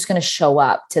 I'm just going to show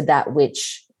up to that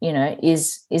which, you know,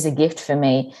 is a gift for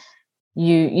me.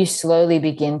 You slowly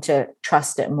begin to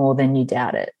trust it more than you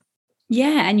doubt it.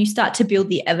 Yeah. And you start to build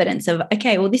the evidence of,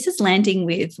 okay, well, this is landing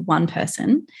with one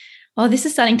person. Oh, this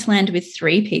is starting to land with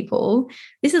 3 people.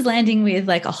 This is landing with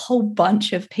like a whole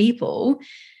bunch of people.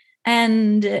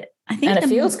 And I think it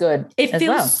feels good. It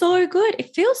feels so good.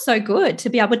 It feels so good to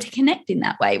be able to connect in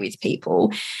that way with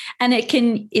people. And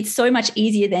it's so much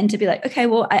easier then to be like, okay,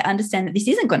 well, I understand that this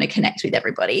isn't going to connect with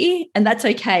everybody. And that's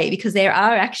okay, because there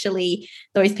are actually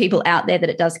those people out there that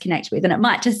it does connect with. And it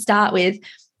might just start with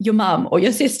your mum or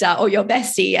your sister or your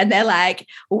bestie, and they're like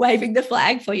waving the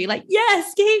flag for you, like,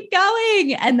 yes, keep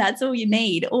going. And that's all you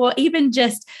need. Or even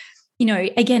just, you know,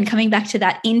 again, coming back to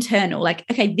that internal, like,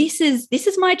 okay, this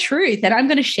is my truth and I'm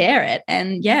going to share it.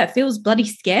 And yeah, it feels bloody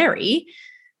scary,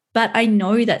 but I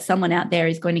know that someone out there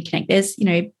is going to connect. There's, you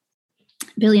know,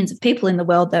 billions of people in the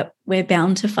world that we're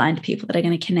bound to find people that are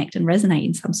going to connect and resonate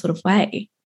in some sort of way.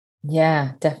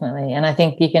 Yeah, definitely. And I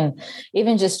think you can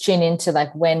even just tune into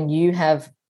like when you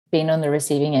have been on the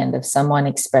receiving end of someone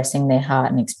expressing their heart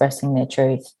and expressing their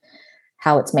truth,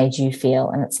 how it's made you feel.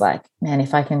 And it's like, man,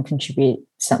 if I can contribute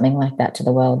something like that to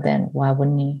the world, then why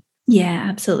wouldn't you? Yeah,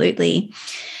 absolutely.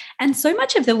 And so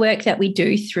much of the work that we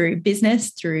do through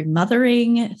business, through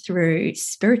mothering, through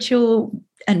spiritual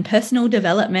and personal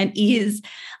development is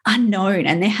unknown.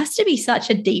 And there has to be such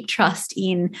a deep trust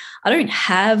in, I don't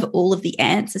have all of the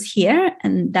answers here,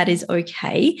 and that is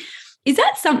okay. Is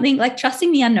that something like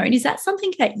trusting the unknown? Is that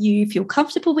something that you feel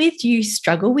comfortable with? Do you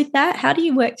struggle with that? How do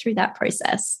you work through that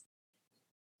process?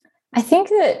 I think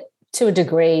that to a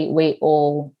degree, we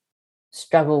all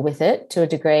struggle with it to a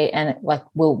degree, and like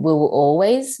we'll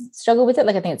always struggle with it.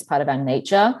 Like I think it's part of our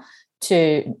nature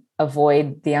to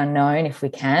avoid the unknown if we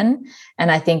can.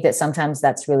 And I think that sometimes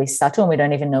that's really subtle and we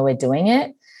don't even know we're doing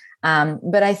it.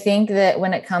 But I think that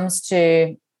when it comes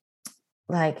to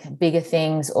like bigger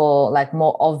things or like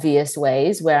more obvious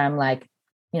ways where I'm like,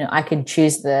 I could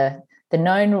choose the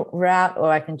known route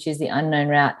or I can choose the unknown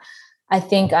route, I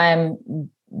think I'm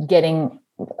getting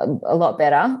a lot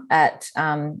better at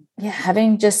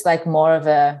having just like more of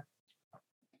a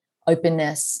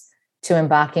openness to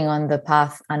embarking on the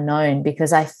path unknown,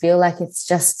 because I feel like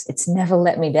it's never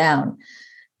let me down.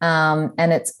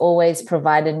 And it's always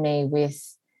provided me with,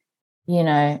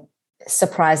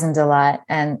 surprise and delight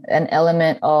and an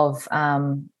element of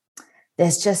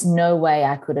there's just no way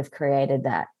I could have created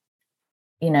that,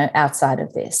 outside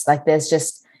of this. Like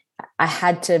I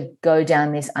had to go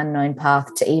down this unknown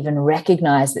path to even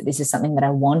recognize that this is something that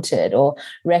I wanted, or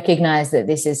recognize that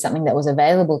this is something that was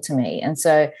available to me. And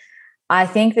so I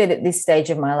think that at this stage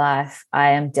of my life,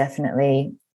 I am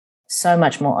definitely so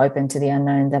much more open to the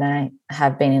unknown than I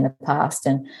have been in the past.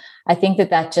 And I think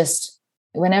that just,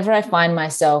 whenever I find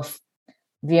myself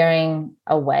veering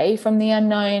away from the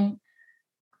unknown,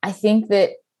 I think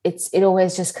that it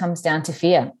always just comes down to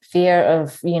fear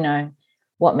of,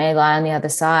 what may lie on the other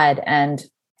side. And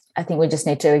I think we just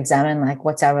need to examine, like,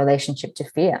 what's our relationship to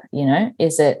fear?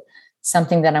 Is it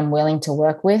something that I'm willing to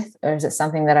work with, or is it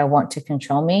something that I want to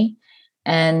control me?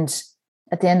 And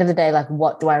at the end of the day, like,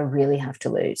 what do I really have to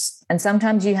lose? And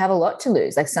sometimes you have a lot to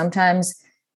lose. Like, sometimes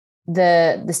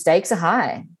the stakes are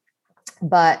high,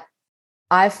 but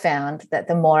I've found that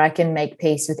the more I can make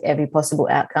peace with every possible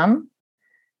outcome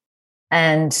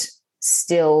and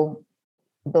still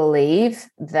believe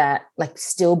in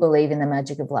the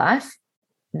magic of life,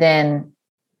 then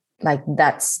like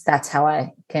that's how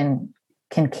I can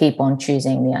keep on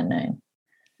choosing the unknown.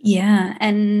 Yeah.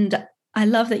 And I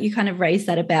love that you kind of raised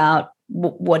that about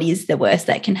what is the worst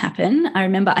that can happen. I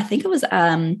remember, I think it was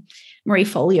Marie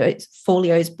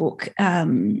Forleo's book,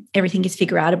 Everything is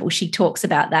Figureoutable. She talks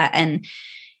about that and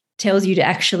tells you to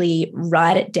actually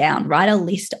write it down, write a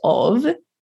list of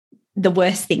the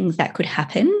worst things that could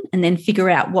happen, and then figure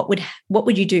out what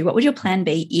would you do? What would your plan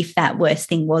be if that worst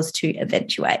thing was to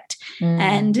eventuate?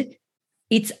 And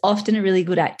it's often a really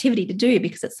good activity to do,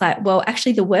 because it's like, well,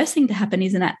 actually the worst thing to happen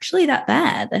isn't actually that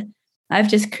bad. I've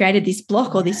just created this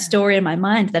block or this story in my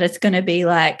mind that it's going to be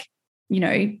like,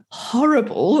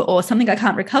 horrible or something I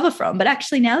can't recover from. But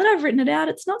actually, now that I've written it out,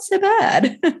 it's not so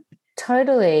bad.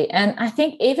 Totally. And I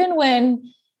think even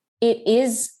when it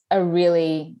is a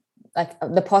really, like,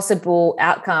 the possible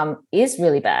outcome is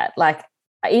really bad, like,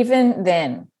 even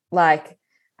then, like,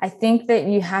 I think that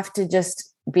you have to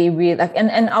just be real. Like,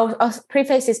 and I'll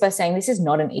preface this by saying this is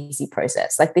not an easy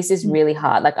process. Like, this is really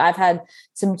hard. Like, I've had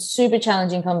some super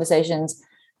challenging conversations,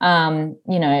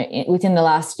 within the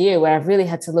last year, where I've really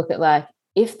had to look at, like,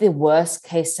 if the worst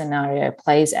case scenario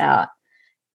plays out,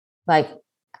 like,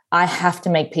 I have to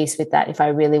make peace with that if I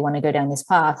really want to go down this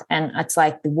path. And it's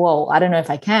like, whoa, I don't know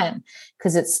if I can,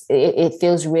 because it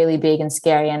feels really big and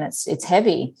scary and it's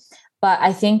heavy. But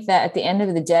I think that at the end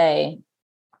of the day,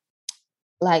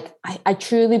 like, I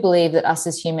truly believe that us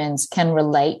as humans can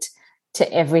relate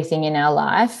to everything in our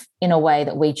life in a way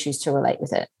that we choose to relate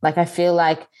with it. Like, I feel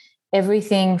like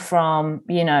everything from,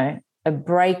 a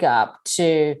breakup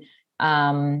to,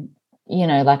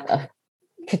 like a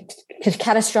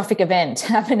catastrophic event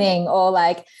happening, or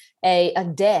like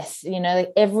a death, like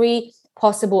every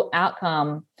possible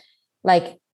outcome,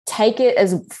 like, take it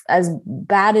as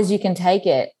bad as you can take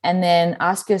it, and then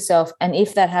ask yourself, and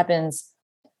if that happens,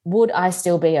 would I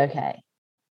still be okay?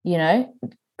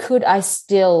 Could I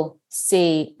still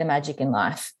see the magic in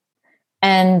life?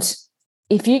 And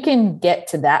if you can get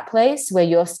to that place where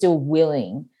you're still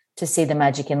willing to see the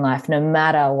magic in life, no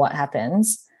matter what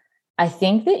happens, I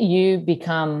think that you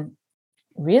become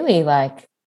really, like,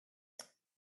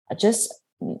 just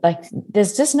like,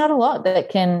 there's just not a lot that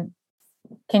can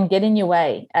get in your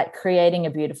way at creating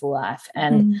a beautiful life.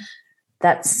 And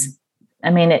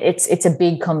it's a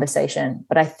big conversation,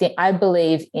 but I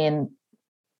believe in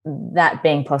that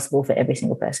being possible for every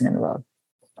single person in the world.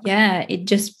 Yeah, it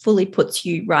just fully puts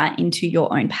you right into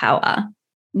your own power,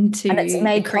 and it's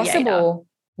made possible.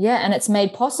 Yeah, and it's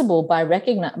made possible by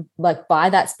by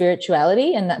that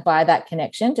spirituality and by that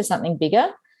connection to something bigger,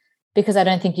 because I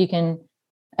don't think you can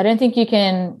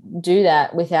do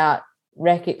that without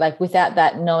without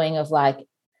that knowing of, like,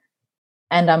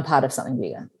 and I'm part of something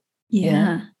bigger.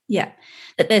 Yeah. Yeah.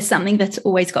 That there's something that's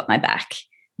always got my back.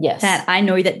 Yes. That I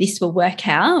know that this will work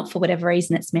out for whatever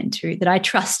reason it's meant to, that I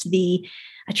trust the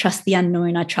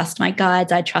unknown. I trust my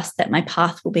guides. I trust that my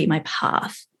path will be my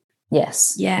path.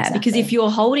 Yes. Yeah. Exactly. Because if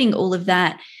you're holding all of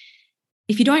that,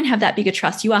 if you don't have that bigger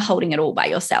trust, you are holding it all by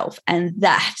yourself. And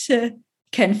that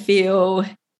can feel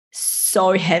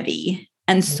so heavy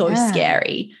and so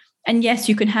scary. And yes,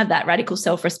 you can have that radical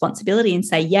self-responsibility and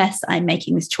say, yes, I'm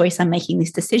making this choice, I'm making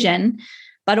this decision.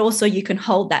 But also you can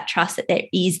hold that trust that there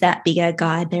is that bigger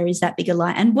guide, there is that bigger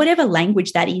light, and whatever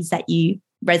language that is that you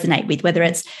resonate with, whether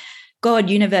it's God,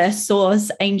 universe, source,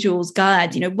 angels,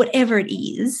 guides, whatever it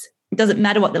is, it doesn't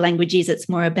matter what the language is. It's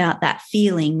more about that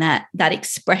feeling, that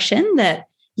expression that,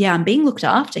 yeah, I'm being looked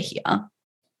after here.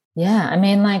 Yeah. I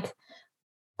mean, like,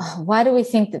 why do we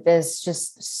think that there's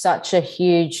just such a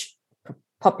huge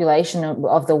population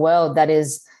of the world that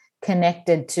is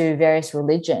connected to various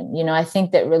religion? I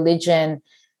think that religion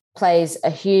plays a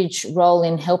huge role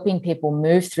in helping people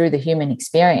move through the human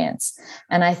experience.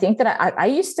 And I think that I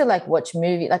used to like watch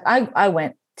movies. Like I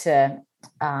went to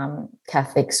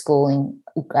Catholic schooling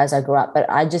as I grew up, but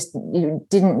I just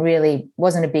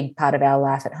wasn't a big part of our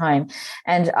life at home.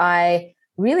 And I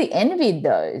really envied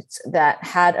those that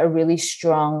had a really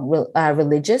strong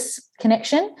religious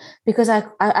connection, because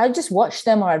I just watched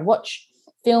them, or I'd watch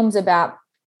films about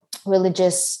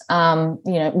religious,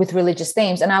 with religious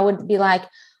themes. And I would be like,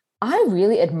 I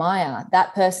really admire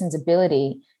that person's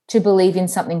ability to believe in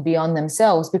something beyond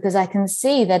themselves, because I can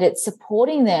see that it's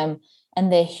supporting them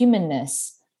and their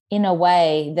humanness in a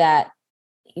way that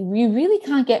you really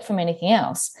can't get from anything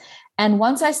else. And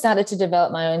once I started to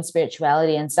develop my own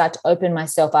spirituality and start to open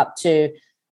myself up to,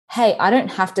 hey, I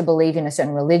don't have to believe in a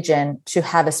certain religion to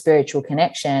have a spiritual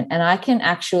connection. And I can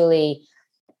actually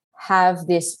have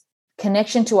this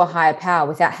connection to a higher power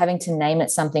without having to name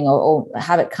it something or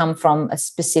have it come from a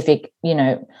specific,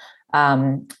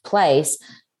 place,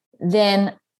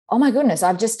 then, oh my goodness,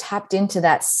 I've just tapped into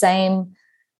that same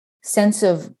sense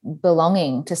of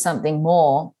belonging to something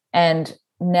more. And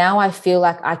now I feel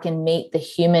like I can meet the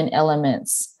human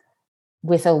elements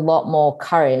with a lot more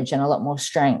courage and a lot more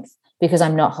strength, because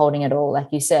I'm not holding it all, like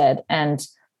you said, and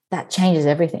that changes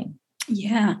everything.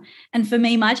 Yeah. And for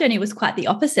me, my journey was quite the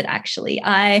opposite, actually.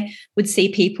 I would see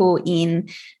people going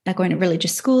to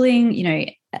religious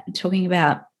schooling, talking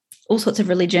about all sorts of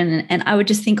religion, and I would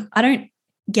just think, I don't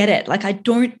get it. Like, I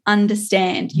don't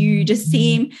understand. You just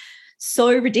seem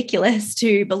so ridiculous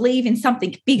to believe in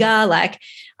something bigger. Like,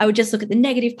 I would just look at the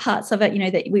negative parts of it,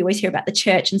 that we always hear about the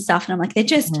church and stuff. And I'm like, they're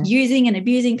just using and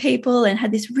abusing people, and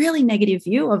had this really negative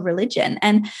view of religion.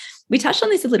 And we touched on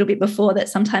this a little bit before, that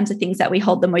sometimes the things that we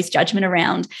hold the most judgment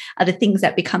around are the things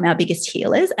that become our biggest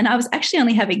healers. And I was actually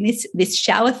only having this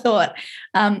shower thought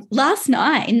last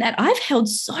night, in that I've held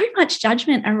so much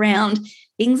judgment around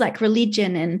things like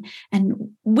religion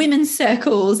and women's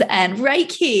circles and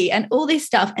Reiki and all this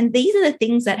stuff. And these are the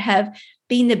things that have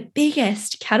been the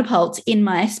biggest catapults in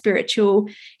my spiritual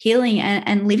healing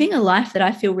and living a life that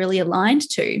I feel really aligned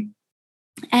to.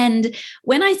 And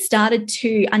when I started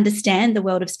to understand the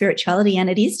world of spirituality, and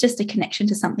it is just a connection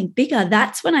to something bigger,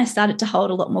 that's when I started to hold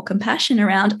a lot more compassion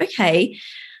around, okay,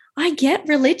 I get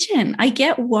religion. I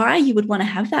get why you would want to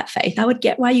have that faith. I would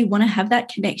get why you want to have that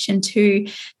connection to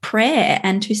prayer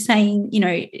and to saying,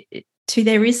 to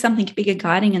there is something bigger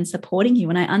guiding and supporting you.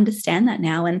 And I understand that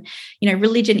now. And,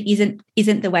 religion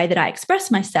isn't the way that I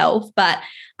express myself, but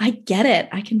I get it.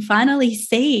 I can finally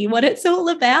see what it's all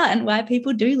about and why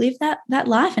people do live that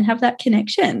life and have that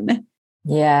connection.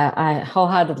 Yeah, I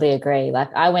wholeheartedly agree.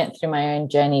 Like, I went through my own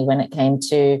journey when it came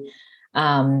to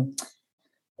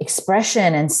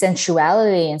expression and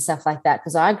sensuality and stuff like that,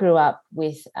 because I grew up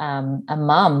with a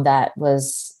mum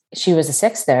she was a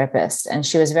sex therapist, and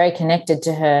she was very connected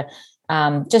to her,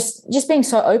 just being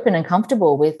so open and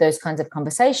comfortable with those kinds of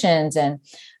conversations, and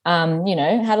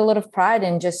had a lot of pride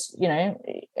in just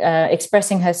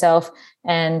expressing herself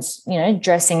and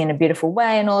dressing in a beautiful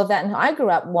way and all of that. And I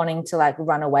grew up wanting to like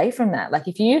run away from that. Like,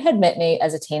 if you had met me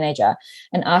as a teenager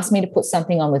and asked me to put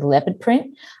something on with leopard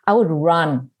print, I would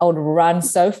run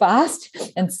so fast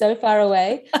and so far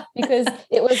away, because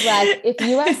it was like, if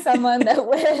you are someone that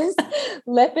wears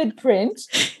leopard print,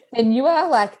 and you are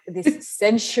like this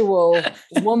sensual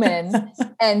woman,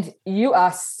 and you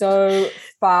are so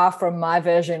far from my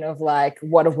version of like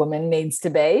what a woman needs to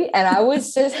be. And I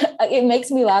was just, it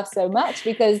makes me laugh so much,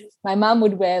 because my mum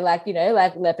would wear like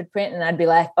leopard print, and I'd be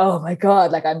like, oh my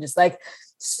God, like I'm just like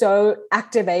so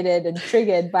activated and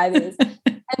triggered by this.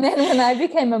 And then when I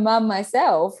became a mum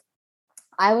myself,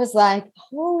 I was like,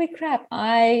 holy crap,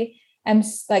 I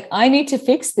need to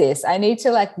fix this. I need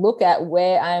to like look at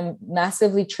where I'm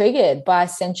massively triggered by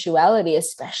sensuality,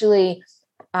 especially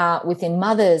within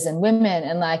mothers and women,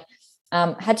 and like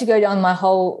had to go down my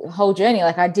whole journey.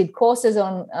 Like, I did courses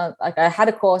on, I had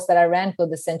a course that I ran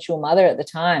called The Sensual Mother at the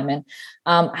time, and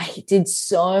I did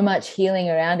so much healing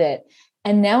around it.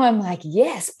 And now I'm like,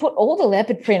 yes, put all the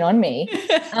leopard print on me.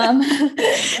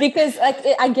 Because like,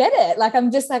 I get it. Like,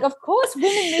 I'm just like, of course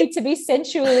women need to be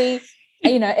sensually,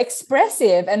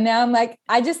 expressive. And now I'm like,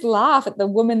 I just laugh at the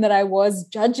woman that I was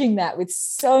judging that with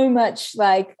so much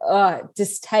like,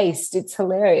 distaste. It's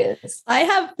hilarious. I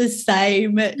have the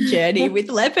same journey with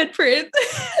leopard print.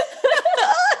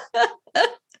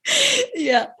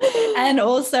 Yeah. And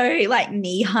also like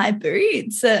knee-high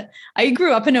boots. I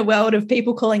grew up in a world of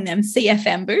people calling them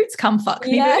CFM boots, come fuck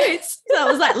me boots. So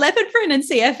it was like leopard print and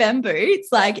CFM boots.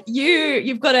 Like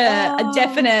you've got a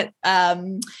definite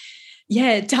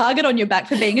target on your back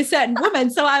for being a certain woman.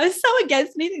 So I was so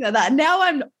against anything like that. Now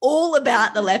I'm all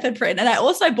about the leopard print. And I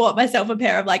also bought myself a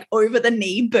pair of like over the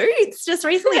knee boots just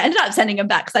recently. I ended up sending them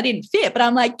back because I didn't fit, but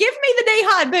I'm like, give me the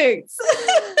knee-high boots.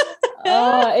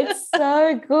 Oh, it's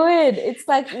so good. It's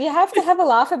like you have to have a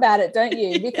laugh about it, don't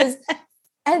you? Because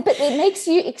but it makes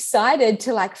you excited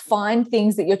to like find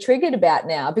things that you're triggered about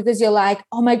now, because you're like,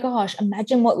 oh my gosh,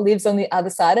 imagine what lives on the other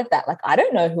side of that. Like, I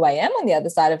don't know who I am on the other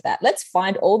side of that. Let's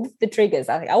find all the triggers.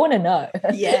 I want to know.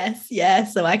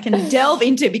 Yes. So I can delve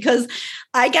into, because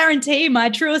I guarantee my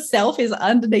truest self is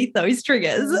underneath those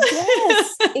triggers.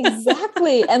 Yes,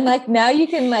 exactly. And like now you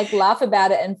can like laugh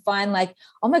about it and find like,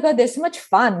 oh my God, there's so much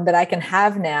fun that I can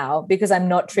have now because I'm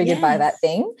not triggered by that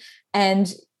thing.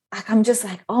 And like, I'm just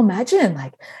like, oh, imagine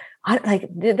like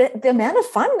the amount of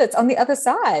fun that's on the other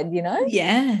side,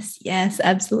 Yes,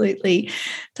 absolutely.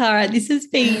 Tara, this has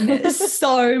been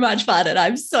so much fun, and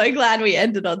I'm so glad we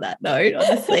ended on that note,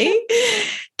 honestly.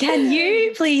 Can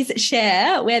you please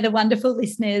share where the wonderful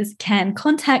listeners can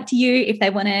contact you if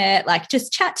they want to like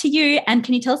just chat to you? And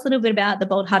can you tell us a little bit about the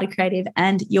Bold Hearted Creative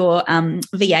and your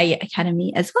VA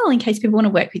Academy as well, in case people want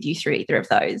to work with you through either of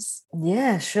those?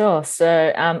 Yeah, sure.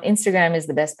 So Instagram is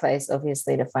the best place,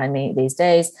 obviously, to find me these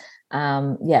days.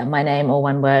 My name, all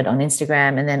one word, on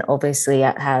Instagram. And then obviously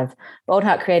I have Bold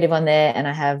Heart Creative on there, and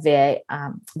I have VA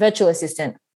Virtual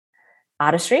Assistant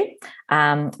Artistry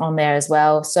on there as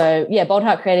well. So Bold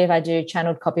Heart Creative, I do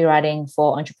channeled copywriting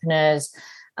for entrepreneurs.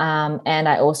 And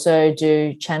I also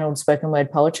do channeled spoken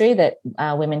word poetry that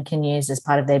women can use as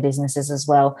part of their businesses as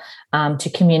well, to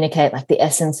communicate like the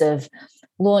essence of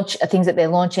things that they're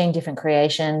launching, different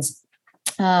creations.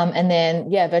 And then,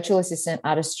 Virtual Assistant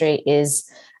Artistry is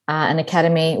an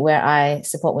academy where I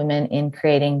support women in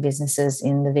creating businesses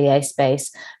in the VA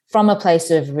space from a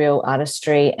place of real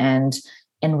artistry and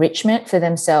enrichment for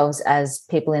themselves as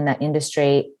people in that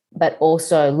industry, but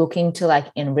also looking to like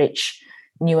enrich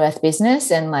New Earth business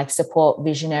and like support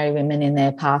visionary women in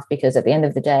their path. Because at the end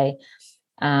of the day,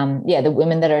 the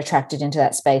women that are attracted into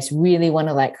that space really want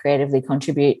to like creatively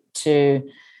contribute to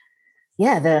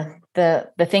the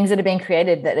things that are being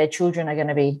created that their children are going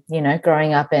to be,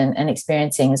 growing up and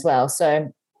experiencing as well.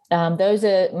 So those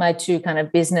are my two kind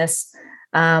of business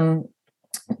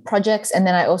projects. And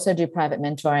then I also do private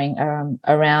mentoring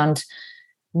around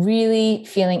really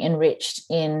feeling enriched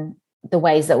in the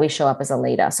ways that we show up as a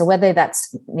leader. So whether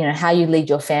that's, how you lead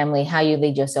your family, how you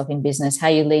lead yourself in business, how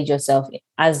you lead yourself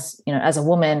as a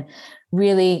woman,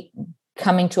 really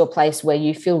coming to a place where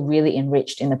you feel really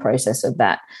enriched in the process of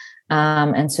that.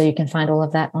 And so you can find all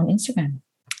of that on Instagram.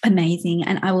 Amazing.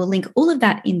 And I will link all of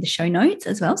that in the show notes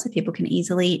as well, so people can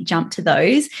easily jump to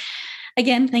those.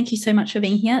 Again, thank you so much for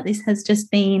being here. This has just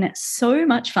been so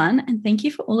much fun. And thank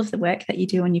you for all of the work that you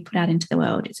do and you put out into the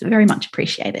world. It's very much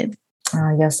appreciated.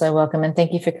 Oh, you're so welcome. And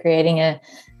thank you for creating a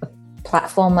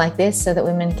platform like this so that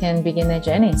women can begin their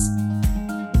journeys.